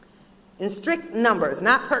in strict numbers,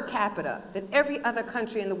 not per capita, than every other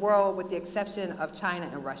country in the world with the exception of China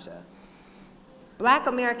and Russia. Black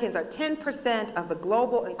Americans are 10% of the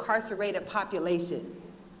global incarcerated population.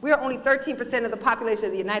 We are only 13% of the population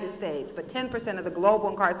of the United States, but 10% of the global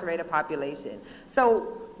incarcerated population.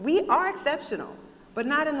 So we are exceptional, but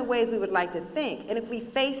not in the ways we would like to think. And if we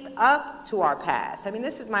faced up to our past,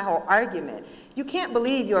 this is my whole argument. You can't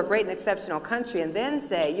believe you're a great and exceptional country and then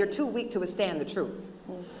say you're too weak to withstand the truth.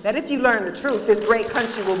 That if you learn the truth, this great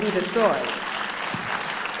country will be destroyed.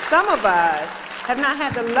 Some of us have not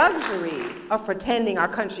had the luxury of pretending our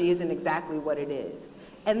country isn't exactly what it is.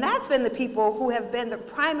 And that's been the people who have been the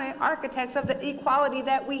primary architects of the equality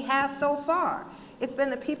that we have so far. It's been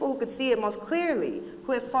the people who could see it most clearly,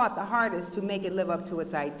 who have fought the hardest to make it live up to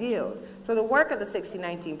its ideals. So the work of the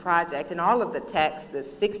 1619 Project and all of the texts, the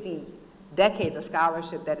 60 decades of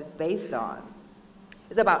scholarship that it's based on,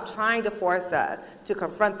 is about trying to force us to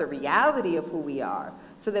confront the reality of who we are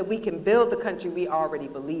so that we can build the country we already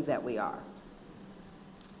believe that we are.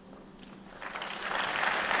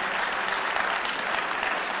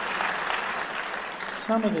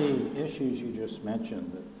 Some of the issues you just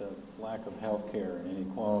mentioned, that the lack of health care and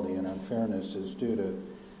inequality and unfairness is due to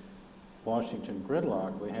Washington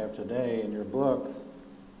gridlock we have today, in your book,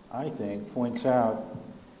 I think, points out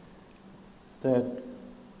that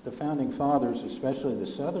the founding fathers, especially the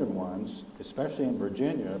southern ones, especially in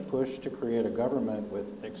Virginia, pushed to create a government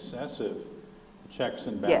with excessive checks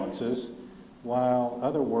and balances, yes, while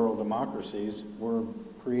other world democracies were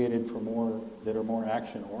created for more, that are more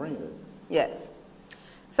action-oriented. Yes.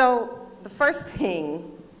 So the first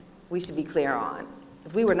thing we should be clear on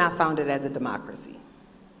is we were not founded as a democracy.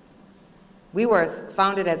 We were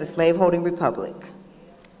founded as a slaveholding republic,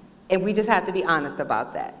 and we just have to be honest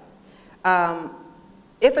about that.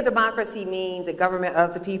 If a democracy means a government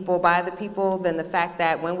of the people, by the people, then the fact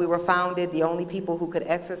that when we were founded, the only people who could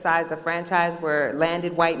exercise the franchise were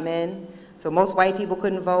landed white men. So most white people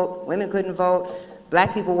couldn't vote, women couldn't vote,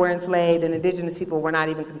 black people were enslaved, and indigenous people were not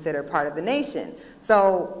even considered part of the nation.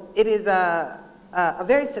 So it is a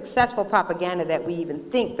very successful propaganda that we even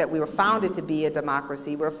think that we were founded to be a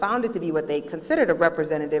democracy. We were founded to be what they considered a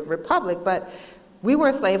representative republic, but we were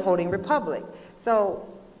a slaveholding republic. So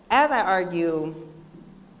as I argue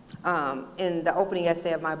in the opening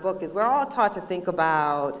essay of my book, is we're all taught to think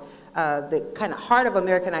about the kind of heart of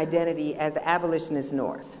American identity as the abolitionist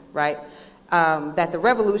North, right? That the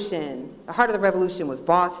revolution, the heart of the revolution was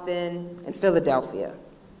Boston and Philadelphia.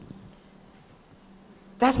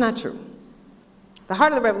 That's not true. The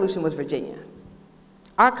heart of the revolution was Virginia.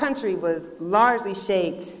 Our country was largely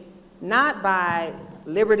shaped not by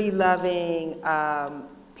liberty-loving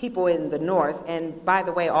people in the North, and by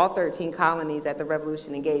the way, all 13 colonies at the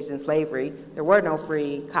Revolution engaged in slavery. There were no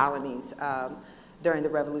free colonies during the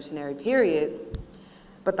Revolutionary period.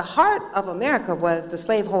 But the heart of America was the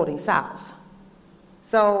slaveholding South.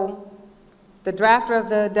 So the drafter of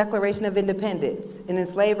the Declaration of Independence, an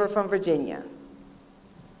enslaver from Virginia.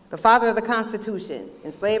 The father of the Constitution,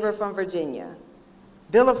 enslaver from Virginia.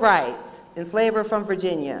 Bill of Rights, enslaver from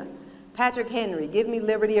Virginia. Patrick Henry, give me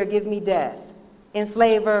liberty or give me death,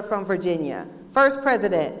 enslaver from Virginia. First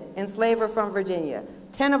president, enslaver from Virginia.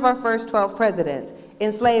 10 of our first 12 presidents,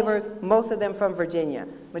 enslavers, most of them from Virginia.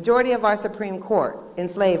 Majority of our Supreme Court,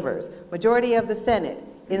 enslavers. Majority of the Senate,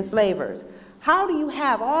 enslavers. How do you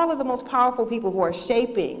have all of the most powerful people who are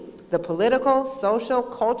shaping the political, social,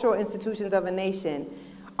 cultural institutions of a nation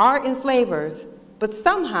are enslavers, but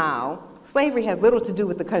somehow slavery has little to do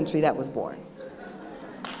with the country that was born?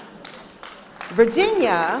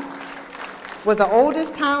 Virginia was the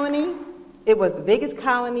oldest colony, it was the biggest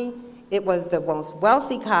colony, it was the most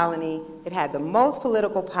wealthy colony, it had the most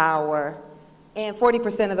political power, and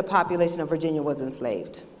 40% of the population of Virginia was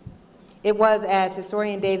enslaved. It was, as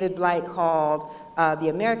historian David Blight called, the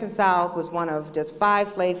American South was one of just 5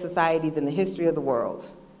 slave societies in the history of the world.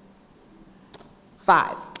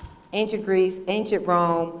 5. Ancient Greece, ancient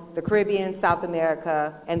Rome, the Caribbean, South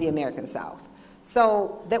America, and the American South.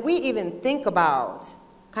 So that we even think about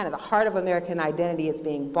kind of the heart of American identity as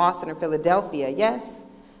being Boston or Philadelphia, yes,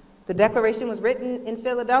 the Declaration was written in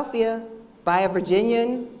Philadelphia by a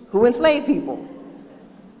Virginian who enslaved people,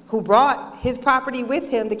 who brought his property with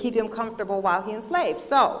him to keep him comfortable while he enslaved.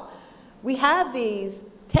 So we have these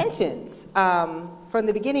tensions from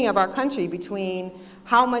the beginning of our country between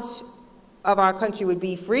how much of our country would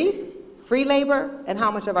be free labor, and how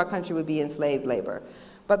much of our country would be enslaved labor.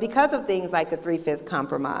 But because of things like the 3/5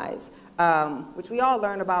 Compromise, which we all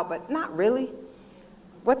learn about, but not really,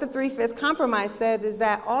 what the 3/5 Compromise said is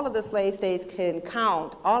that all of the slave states can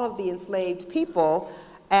count all of the enslaved people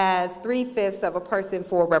as 3/5 of a person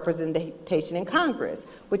for representation in Congress,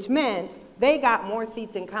 which meant they got more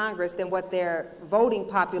seats in Congress than what their voting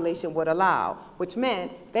population would allow, which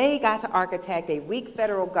meant they got to architect a weak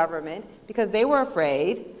federal government because they were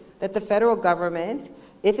afraid that the federal government,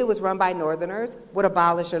 if it was run by Northerners, would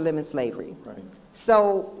abolish or limit slavery. Right.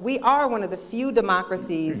 So we are one of the few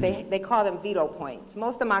democracies, they call them veto points.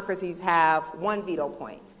 Most democracies have 1 veto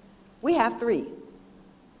point. We have 3,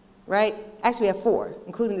 right? Actually we have 4,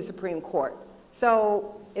 including the Supreme Court.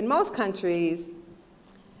 So in most countries,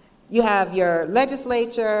 you have your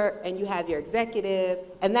legislature and you have your executive,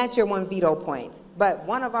 and that's your 1 veto point. But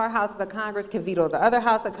one of our houses of Congress can veto the other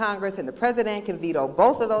house of Congress, and the president can veto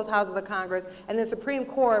both of those houses of Congress, and the Supreme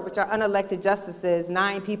Court, which are unelected justices,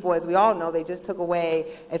 9 people, as we all know, they just took away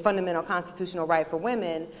a fundamental constitutional right for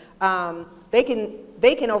women, they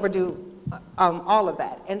can overdo all of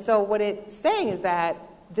that. And so what it's saying is that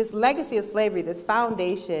this legacy of slavery, this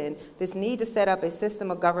foundation, this need to set up a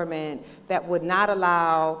system of government that would not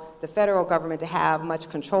allow the federal government to have much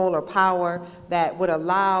control or power, that would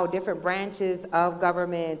allow different branches of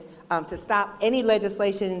government to stop any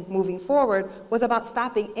legislation moving forward, was about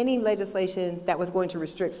stopping any legislation that was going to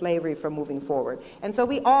restrict slavery from moving forward. And so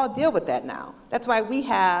we all deal with that now. That's why we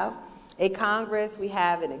have a Congress, we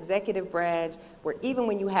have an executive branch, where even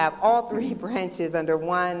when you have all three branches under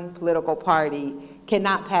one political party,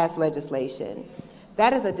 cannot pass legislation.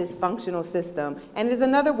 That is a dysfunctional system, and it is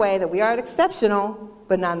another way that we are exceptional,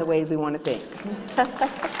 but not in the ways we want to think.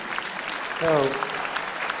 So,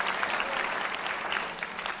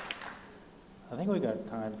 I think we got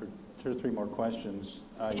time for 2 or 3 more questions.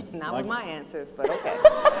 Not with my answers, but okay.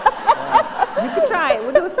 You can try it.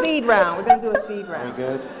 We'll do a speed round. We're going to do a speed round.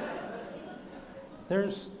 Very good.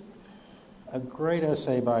 There's a great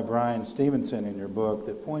essay by Brian Stevenson in your book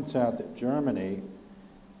that points out that Germany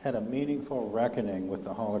had a meaningful reckoning with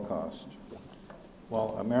the Holocaust,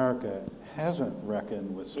 while America hasn't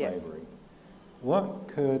reckoned with slavery. Yes. What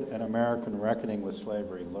could an American reckoning with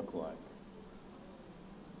slavery look like?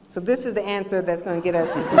 So this is the answer that's going to get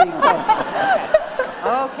us to 3 questions.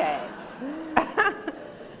 Okay.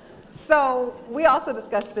 So we also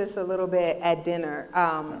discussed this a little bit at dinner.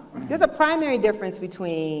 There's a primary difference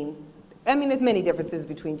between, there's many differences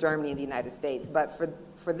between Germany and the United States, but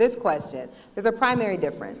for this question, there's a primary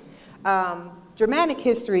difference. Germanic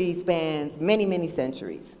history spans many, many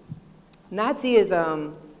centuries.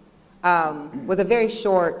 Nazism was a very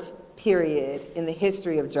short period in the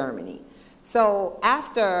history of Germany. So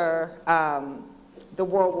after the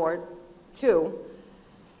World War II,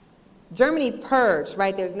 Germany purged,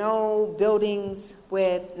 right? There's no buildings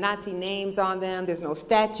with Nazi names on them. There's no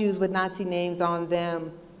statues with Nazi names on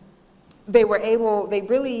them. They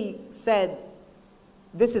really said,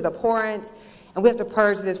 this is abhorrent, and we have to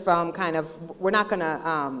purge this from we're not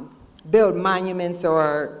gonna build monuments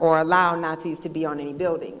or allow Nazis to be on any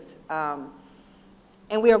buildings.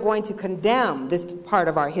 And we are going to condemn this part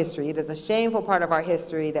of our history. It is a shameful part of our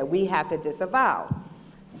history that we have to disavow.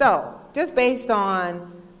 So, just based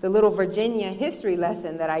on the little Virginia history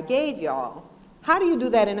lesson that I gave y'all, how do you do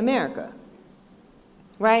that in America?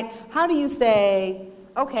 Right? How do you say,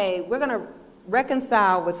 okay, we're gonna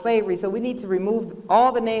reconcile with slavery, so we need to remove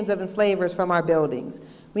all the names of enslavers from our buildings.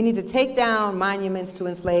 We need to take down monuments to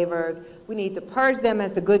enslavers. We need to purge them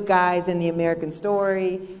as the good guys in the American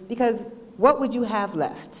story, because what would you have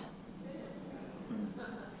left?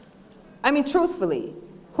 Truthfully,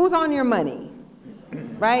 who's on your money,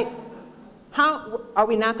 right? Are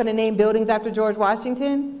we not going to name buildings after George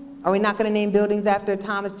Washington? Are we not going to name buildings after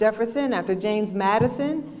Thomas Jefferson, after James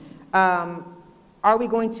Madison? Are we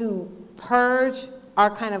going to purge our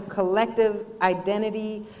kind of collective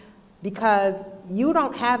identity? Because you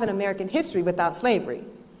don't have an American history without slavery.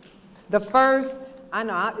 The first, I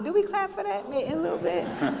know, do we clap for that a little bit?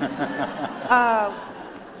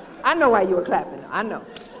 I know why you were clapping, I know.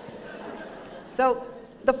 So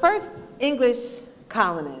the first English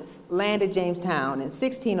colonists landed Jamestown in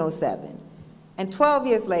 1607, and 12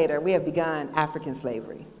 years later, we have begun African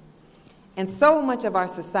slavery. And so much of our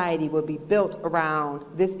society will be built around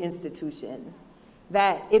this institution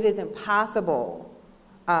that it is impossible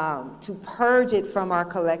to purge it from our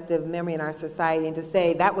collective memory in our society and to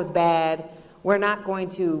say that was bad, we're not going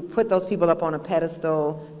to put those people up on a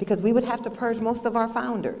pedestal, because we would have to purge most of our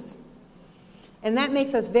founders. And that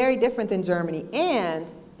makes us very different than Germany. And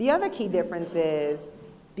the other key difference is,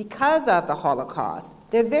 because of the Holocaust,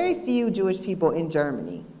 there's very few Jewish people in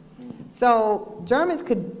Germany. So Germans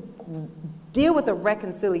could deal with a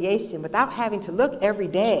reconciliation without having to look every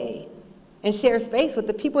day and share space with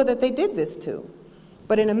the people that they did this to.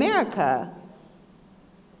 But in America,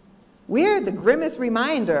 we're the grimmest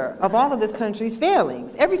reminder of all of this country's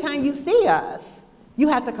failings. Every time you see us, you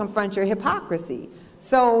have to confront your hypocrisy.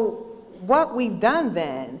 So what we've done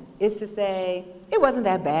then is to say, it wasn't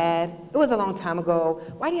that bad. It was a long time ago.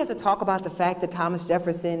 Why do you have to talk about the fact that Thomas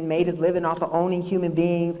Jefferson made his living off of owning human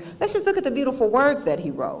beings? Let's just look at the beautiful words that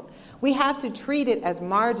he wrote. We have to treat it as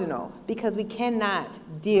marginal because we cannot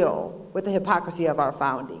deal with the hypocrisy of our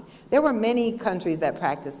founding. There were many countries that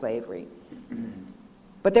practiced slavery,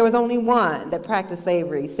 but there was only one that practiced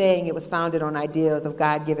slavery saying it was founded on ideals of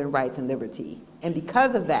God-given rights and liberty. And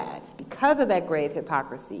because of that grave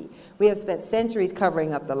hypocrisy, we have spent centuries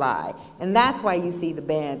covering up the lie. And that's why you see the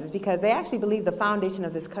bans, is because they actually believe the foundation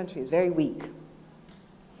of this country is very weak.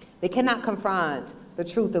 They cannot confront the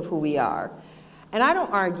truth of who we are. And I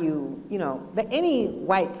don't argue, that any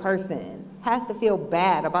white person has to feel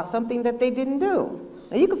bad about something that they didn't do.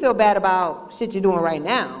 Now, you can feel bad about shit you're doing right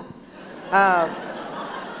now.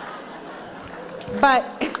 But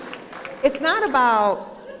it's not about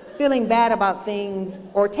feeling bad about things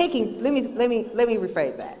or taking, let me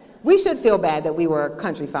rephrase that. We should feel bad that we were a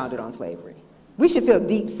country founded on slavery. We should feel a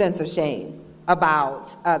deep sense of shame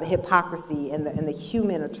about the hypocrisy and the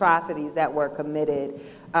human atrocities that were committed.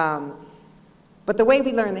 But the way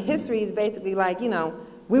we learn the history is basically like, you know,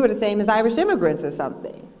 we were the same as Irish immigrants or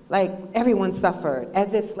something. Like, everyone suffered,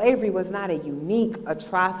 as if slavery was not a unique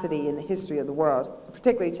atrocity in the history of the world,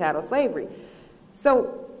 particularly chattel slavery.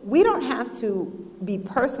 So we don't have to be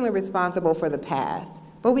personally responsible for the past,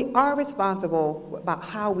 but we are responsible about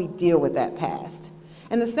how we deal with that past.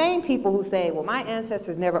 And the same people who say, well, my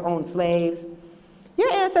ancestors never owned slaves,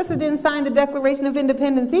 your ancestors didn't sign the Declaration of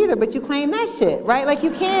Independence either, but you claim that shit, right? Like,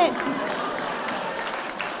 you can't.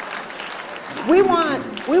 We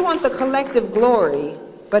want the collective glory,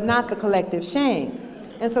 but not the collective shame.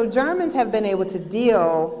 And so Germans have been able to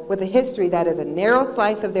deal with a history that is a narrow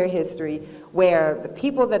slice of their history, where the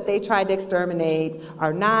people that they tried to exterminate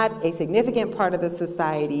are not a significant part of the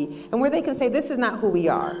society, and where they can say, this is not who we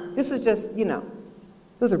are. This is just, you know,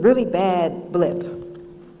 it was a really bad blip.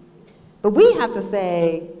 But we have to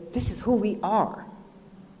say, this is who we are.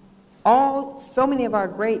 So many of our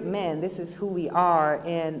great men, this is who we are,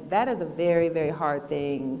 and that is a very, very hard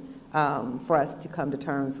thing for us to come to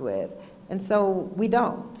terms with. And so we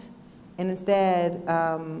don't. And instead,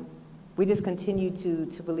 we just continue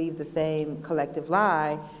to believe the same collective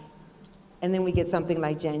lie, and then we get something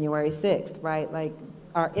like January 6th, right? Like,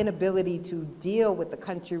 our inability to deal with the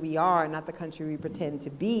country we are, not the country we pretend to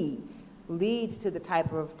be, leads to the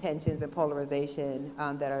type of tensions and polarization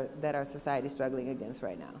that our society is struggling against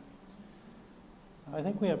right now. I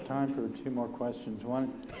think we have time for 2 more questions.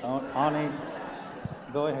 One, Ani,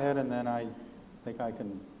 go ahead, and then I think I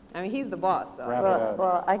can. I mean, he's the boss. So. Wrap it up.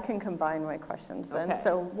 Well, I can combine my questions then. Okay.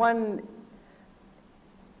 So one,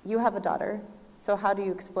 you have a daughter. So how do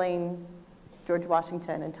you explain George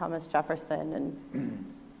Washington and Thomas Jefferson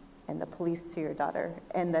and the police to your daughter?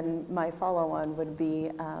 And then my follow-on would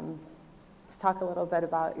be to talk a little bit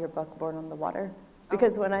about your book, Born on the Water.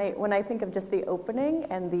 Because when I think of just the opening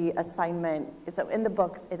and the assignment, it's in the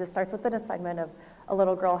book, it starts with an assignment of a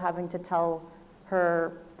little girl having to tell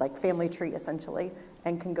her family tree essentially,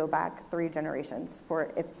 and can go back 3 generations.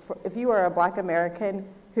 If you are a Black American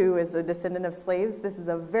who is a descendant of slaves, this is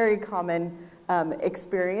a very common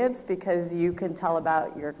experience, because you can tell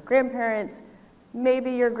about your grandparents,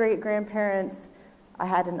 maybe your great-grandparents. I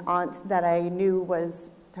had an aunt that I knew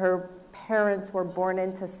her parents were born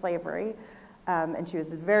into slavery. And she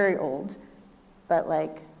was very old, but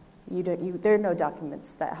there are no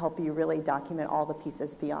documents that help you really document all the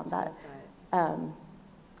pieces beyond that. Right.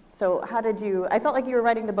 So how did you, I felt like you were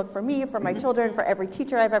writing the book for me, for my children, for every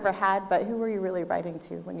teacher I've ever had, but who were you really writing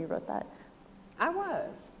to when you wrote that? I was.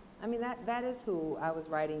 I mean, that is who I was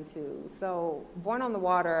writing to. So Born on the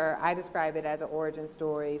Water, I describe it as an origin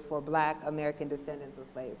story for Black American descendants of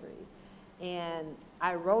slavery. And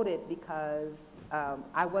I wrote it because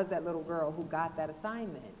I was that little girl who got that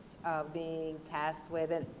assignment of being tasked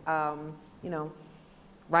with,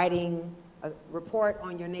 writing a report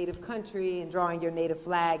on your native country and drawing your native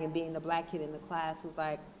flag, and being the Black kid in the class who's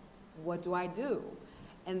like, what do I do?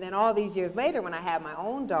 And then all these years later, when I had my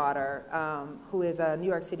own daughter, who is a New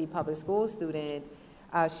York City public school student,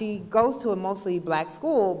 she goes to a mostly Black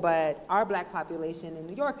school, but our Black population in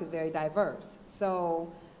New York is very diverse.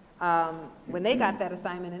 So when they got that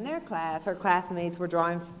assignment in their class, her classmates were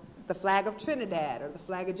drawing the flag of Trinidad, or the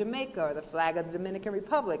flag of Jamaica, or the flag of the Dominican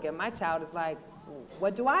Republic, and my child is like,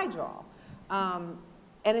 what do I draw?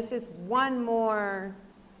 And it's just one more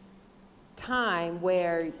time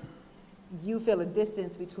where you feel a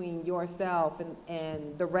distance between yourself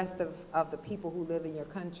and the rest of the people who live in your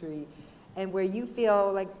country, and where you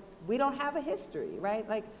feel like we don't have a history, right?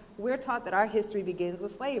 Like, we're taught that our history begins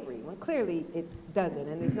with slavery, when clearly it doesn't,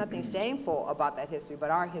 and there's nothing shameful about that history,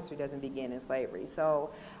 but our history doesn't begin in slavery.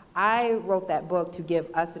 So I wrote that book to give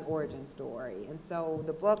us an origin story. And so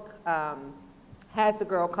the book has the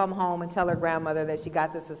girl come home and tell her grandmother that she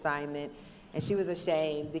got this assignment, and she was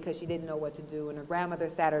ashamed because she didn't know what to do, and her grandmother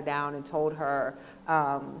sat her down and told her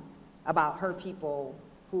about her people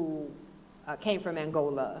who came from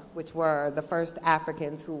Angola, which were the first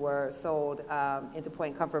Africans who were sold into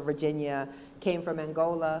Point Comfort, Virginia, came from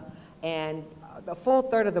Angola. And the full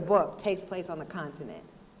third of the book takes place on the continent,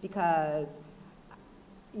 because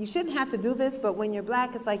you shouldn't have to do this, but when you're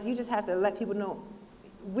Black, it's like you just have to let people know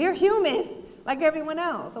we're human like everyone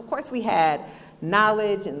else. Of course we had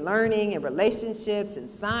knowledge and learning and relationships and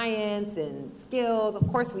science and skills. Of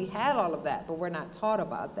course we had all of that, but we're not taught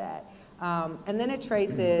about that. And then it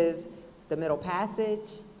traces the Middle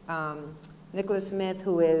Passage, Nicholas Smith,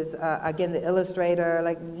 who is, again, the illustrator.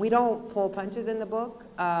 Like, we don't pull punches in the book.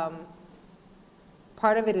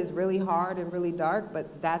 Part of it is really hard and really dark,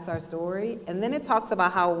 but that's our story. And then it talks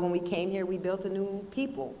about how when we came here, we built a new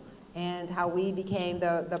people and how we became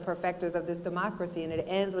the perfecters of this democracy. And it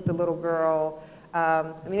ends with the little girl.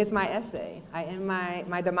 I mean, it's my essay. I end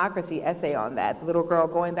my democracy essay on that. The little girl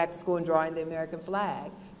going back to school and drawing the American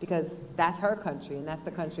flag, because that's her country, and that's the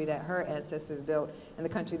country that her ancestors built, and the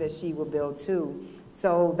country that she will build too.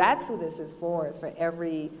 So that's who this is for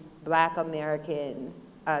every Black American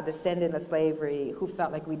descendant of slavery who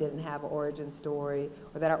felt like we didn't have an origin story,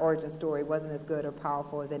 or that our origin story wasn't as good or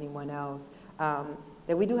powerful as anyone else,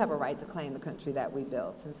 that we do have a right to claim the country that we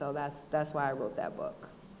built. And so that's why I wrote that book.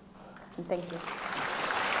 And thank you.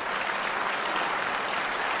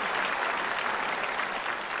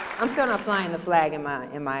 I'm still not flying the flag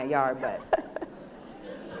in my yard, but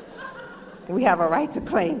we have a right to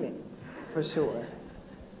claim it, for sure.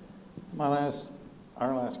 Our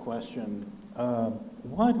last question.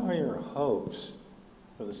 What are your hopes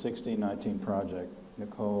for the 1619 Project?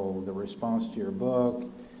 Nikole, the response to your book,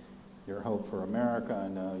 your hope for America. I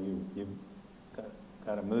know you've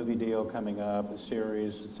got a movie deal coming up, a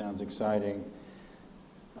series. It sounds exciting.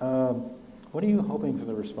 What are you hoping for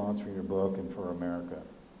the response for your book and for America?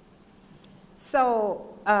 So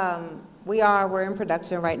we're in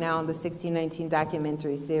production right now on the 1619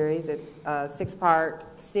 documentary series. It's a 6-part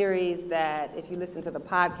series that, if you listen to the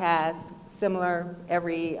podcast, similar,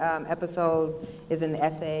 every episode is an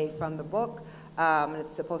essay from the book. And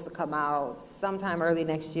it's supposed to come out sometime early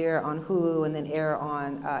next year on Hulu and then air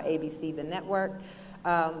on ABC, the network.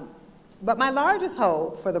 But my largest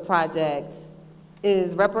hope for the project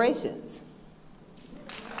is reparations.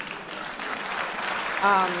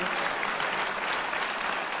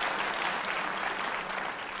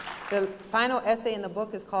 The final essay in the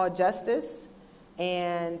book is called Justice,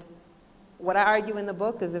 and what I argue in the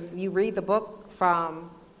book is if you read the book from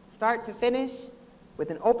start to finish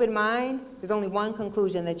with an open mind, there's only one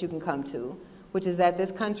conclusion that you can come to, which is that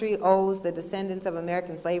this country owes the descendants of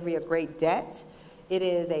American slavery a great debt. It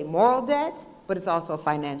is a moral debt, but it's also a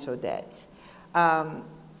financial debt.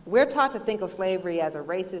 We're taught to think of slavery as a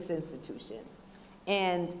racist institution,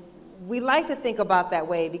 and we like to think about that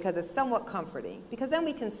way because it's somewhat comforting, because then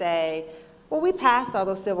we can say, well, we passed all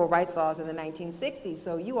those civil rights laws in the 1960s,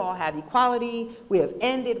 so you all have equality, we have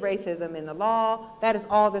ended racism in the law, that is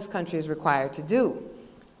all this country is required to do.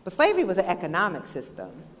 But slavery was an economic system.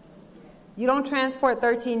 You don't transport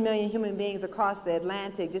 13 million human beings across the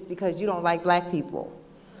Atlantic just because you don't like Black people.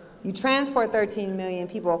 You transport 13 million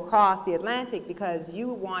people across the Atlantic because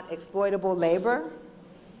you want exploitable labor.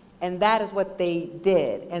 And that is what they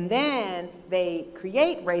did. And then they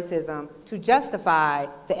create racism to justify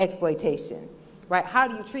the exploitation, right? How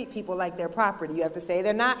do you treat people like they're property? You have to say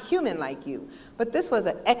they're not human like you. But this was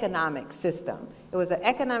an economic system. It was an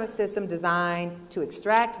economic system designed to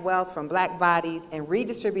extract wealth from Black bodies and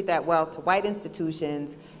redistribute that wealth to white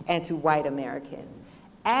institutions and to white Americans,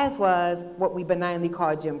 as was what we benignly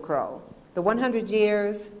call Jim Crow. The 100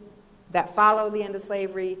 years that followed the end of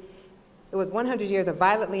slavery, it was 100 years of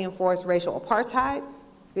violently enforced racial apartheid.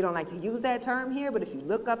 We don't like to use that term here, but if you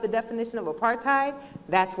look up the definition of apartheid,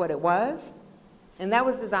 that's what it was. And that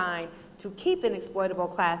was designed to keep an exploitable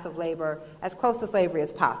class of labor as close to slavery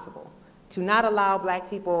as possible, to not allow Black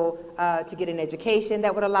people to get an education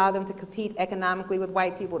that would allow them to compete economically with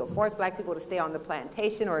white people, to force Black people to stay on the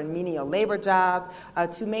plantation or in menial labor jobs,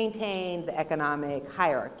 to maintain the economic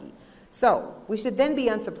hierarchy. So we should then be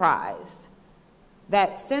unsurprised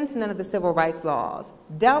that since none of the civil rights laws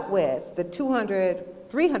dealt with the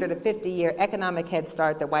 350-year economic head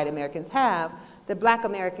start that white Americans have, that Black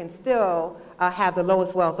Americans still have the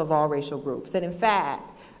lowest wealth of all racial groups. And in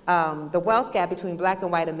fact, the wealth gap between Black and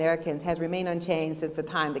white Americans has remained unchanged since the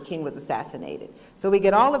time the King was assassinated. So we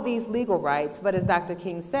get all of these legal rights, but as Dr.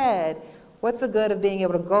 King said, what's the good of being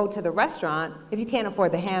able to go to the restaurant if you can't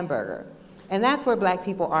afford the hamburger? And that's where Black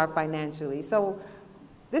people are financially. So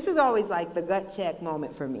this is always like the gut check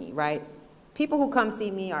moment for me, right? People who come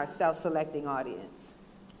see me are a self-selecting audience.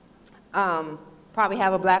 Probably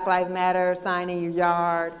have a Black Lives Matter sign in your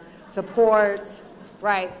yard, support,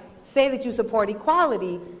 right? Say that you support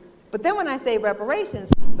equality, but then when I say reparations,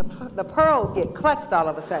 the pearls get clutched all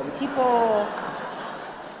of a sudden. People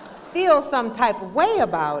feel some type of way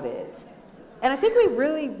about it. And I think we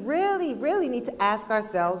really, really, really need to ask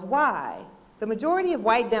ourselves why. The majority of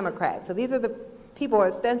white Democrats, so these are the people who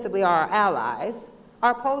ostensibly are our allies,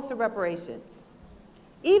 are opposed to reparations.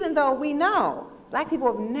 Even though we know Black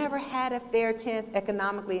people have never had a fair chance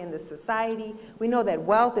economically in this society. We know that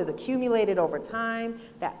wealth is accumulated over time,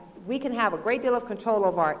 that we can have a great deal of control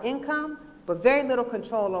over our income, but very little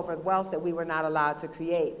control over wealth that we were not allowed to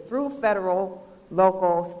create through federal,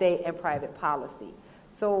 local, state, and private policy.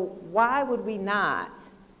 So why would we not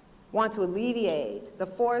want to alleviate the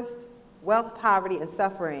forced wealth, poverty, and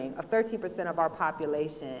suffering of 13% of our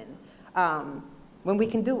population when we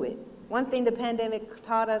can do it? One thing the pandemic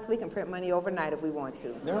taught us, we can print money overnight if we want to.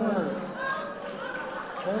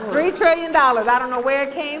 $3 trillion, I don't know where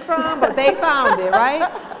it came from, but they found it, right?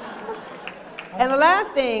 And the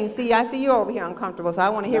last thing, see, I see you over here uncomfortable, so I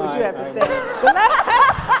want to hear what you have to say.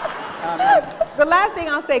 The last thing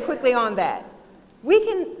I'll say quickly on that, we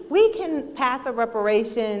can pass a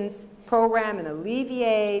reparations program and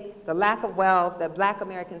alleviate the lack of wealth that Black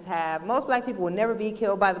Americans have. Most Black people will never be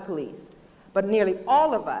killed by the police, but nearly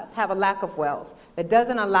all of us have a lack of wealth that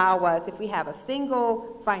doesn't allow us, if we have a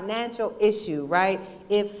single financial issue, right?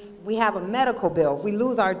 If we have a medical bill, if we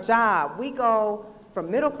lose our job, we go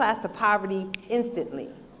from middle class to poverty instantly.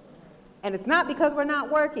 And it's not because we're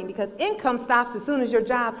not working, because income stops as soon as your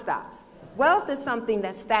job stops. Wealth is something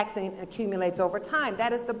that stacks and accumulates over time.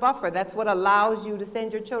 That is the buffer. That's what allows you to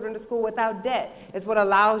send your children to school without debt. It's what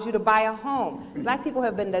allows you to buy a home. Black people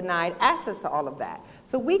have been denied access to all of that.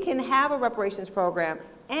 So we can have a reparations program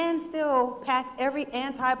and still pass every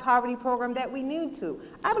anti-poverty program that we need to.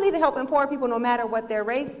 I believe in helping poor people no matter what their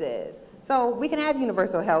race is. So we can have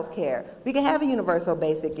universal health care. We can have a universal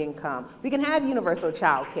basic income. We can have universal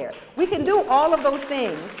child care. We can do all of those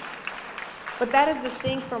things. But that is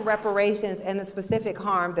distinct from reparations and the specific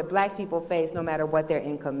harm that Black people face no matter what their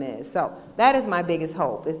income is. So that is my biggest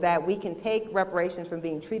hope, is that we can take reparations from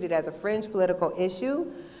being treated as a fringe political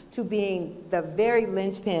issue to being the very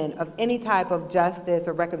linchpin of any type of justice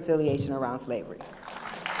or reconciliation around slavery.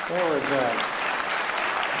 There was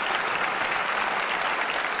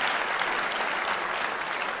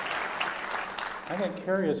I got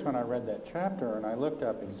curious when I read that chapter, and I looked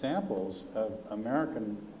up examples of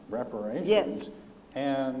American reparations. Yes.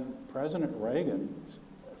 And President Reagan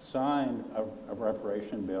signed a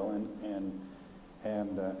reparation bill and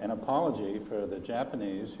an apology for the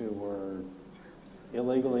Japanese who were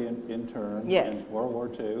illegally interned Yes. in World War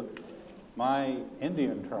II. My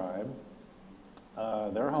Indian tribe,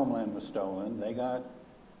 their homeland was stolen. They got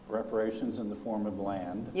reparations in the form of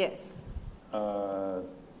land. Yes.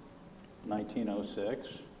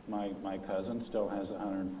 1906, my cousin still has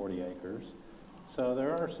 140 acres. So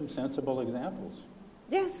there are some sensible examples.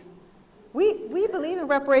 Yes. We believe in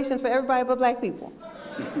reparations for everybody but Black people.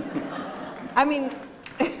 I mean,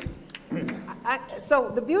 so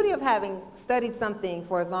the beauty of having studied something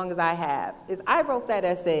for as long as I have is I wrote that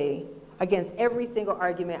essay against every single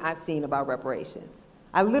argument I've seen about reparations.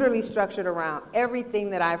 I literally structured around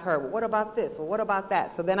everything that I've heard. Well, what about this? Well, what about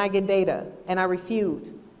that? So then I get data and I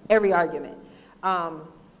refute every argument.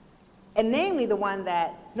 And namely the one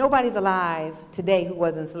that nobody's alive today who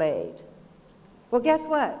was enslaved. Well, guess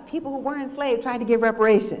what? People who were enslaved tried to get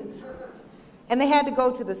reparations. And they had to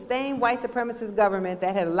go to the same white supremacist government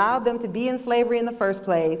that had allowed them to be in slavery in the first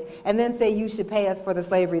place and then say, you should pay us for the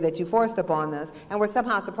slavery that you forced upon us. And we're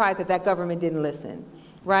somehow surprised that that government didn't listen,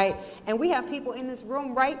 right? And we have people in this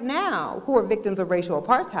room right now who are victims of racial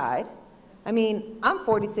apartheid. I mean, I'm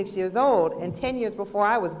 46 years old, and 10 years before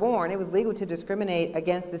I was born, it was legal to discriminate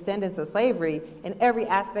against descendants of slavery in every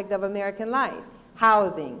aspect of American life.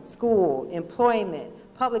 Housing, school, employment,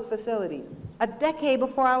 public facilities. A decade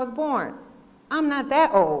before I was born. I'm not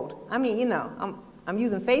that old. I mean, you know, I'm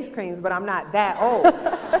using face creams, but I'm not that old.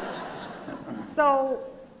 So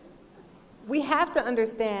we have to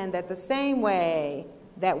understand that the same way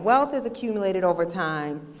that wealth is accumulated over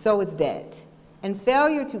time, so is debt. And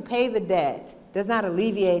failure to pay the debt does not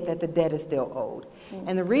alleviate that the debt is still owed.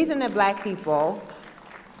 And the reason that Black people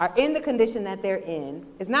are in the condition that they're in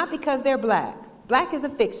is not because they're Black. Black is a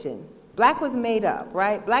fiction. Black was made up,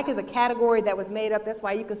 right? Black is a category that was made up. That's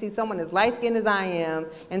why you can see someone as light-skinned as I am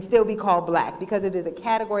and still be called Black, because it is a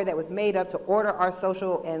category that was made up to order our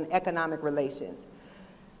social and economic relations.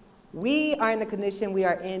 We are in the condition we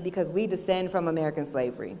are in because we descend from American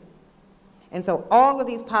slavery. And so all of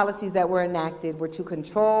these policies that were enacted were to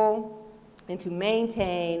control and to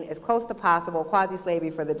maintain as close to possible quasi-slavery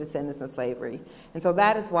for the descendants of slavery. And so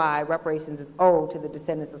that is why reparations is owed to the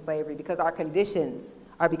descendants of slavery, because our conditions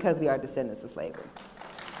are because we are descendants of slavery.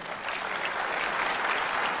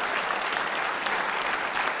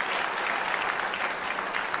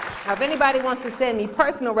 Now, if anybody wants to send me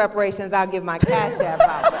personal reparations, I'll give my Cash App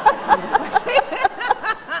out.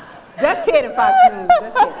 Just kidding, Fox News.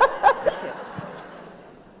 Just kidding.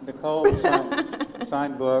 Nikole,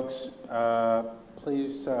 sign books.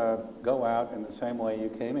 Please go out in the same way you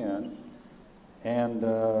came in. And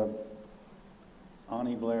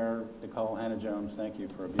Ani Blair, Nikole, Hannah Jones, thank you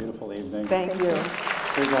for a beautiful evening. Thank you.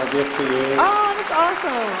 Here's our gift to you. Oh, that's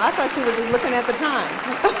awesome. I thought you were just looking at the time.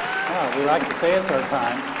 We like to say it's our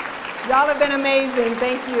time. Y'all have been amazing.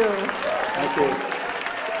 Thank you. Thank you.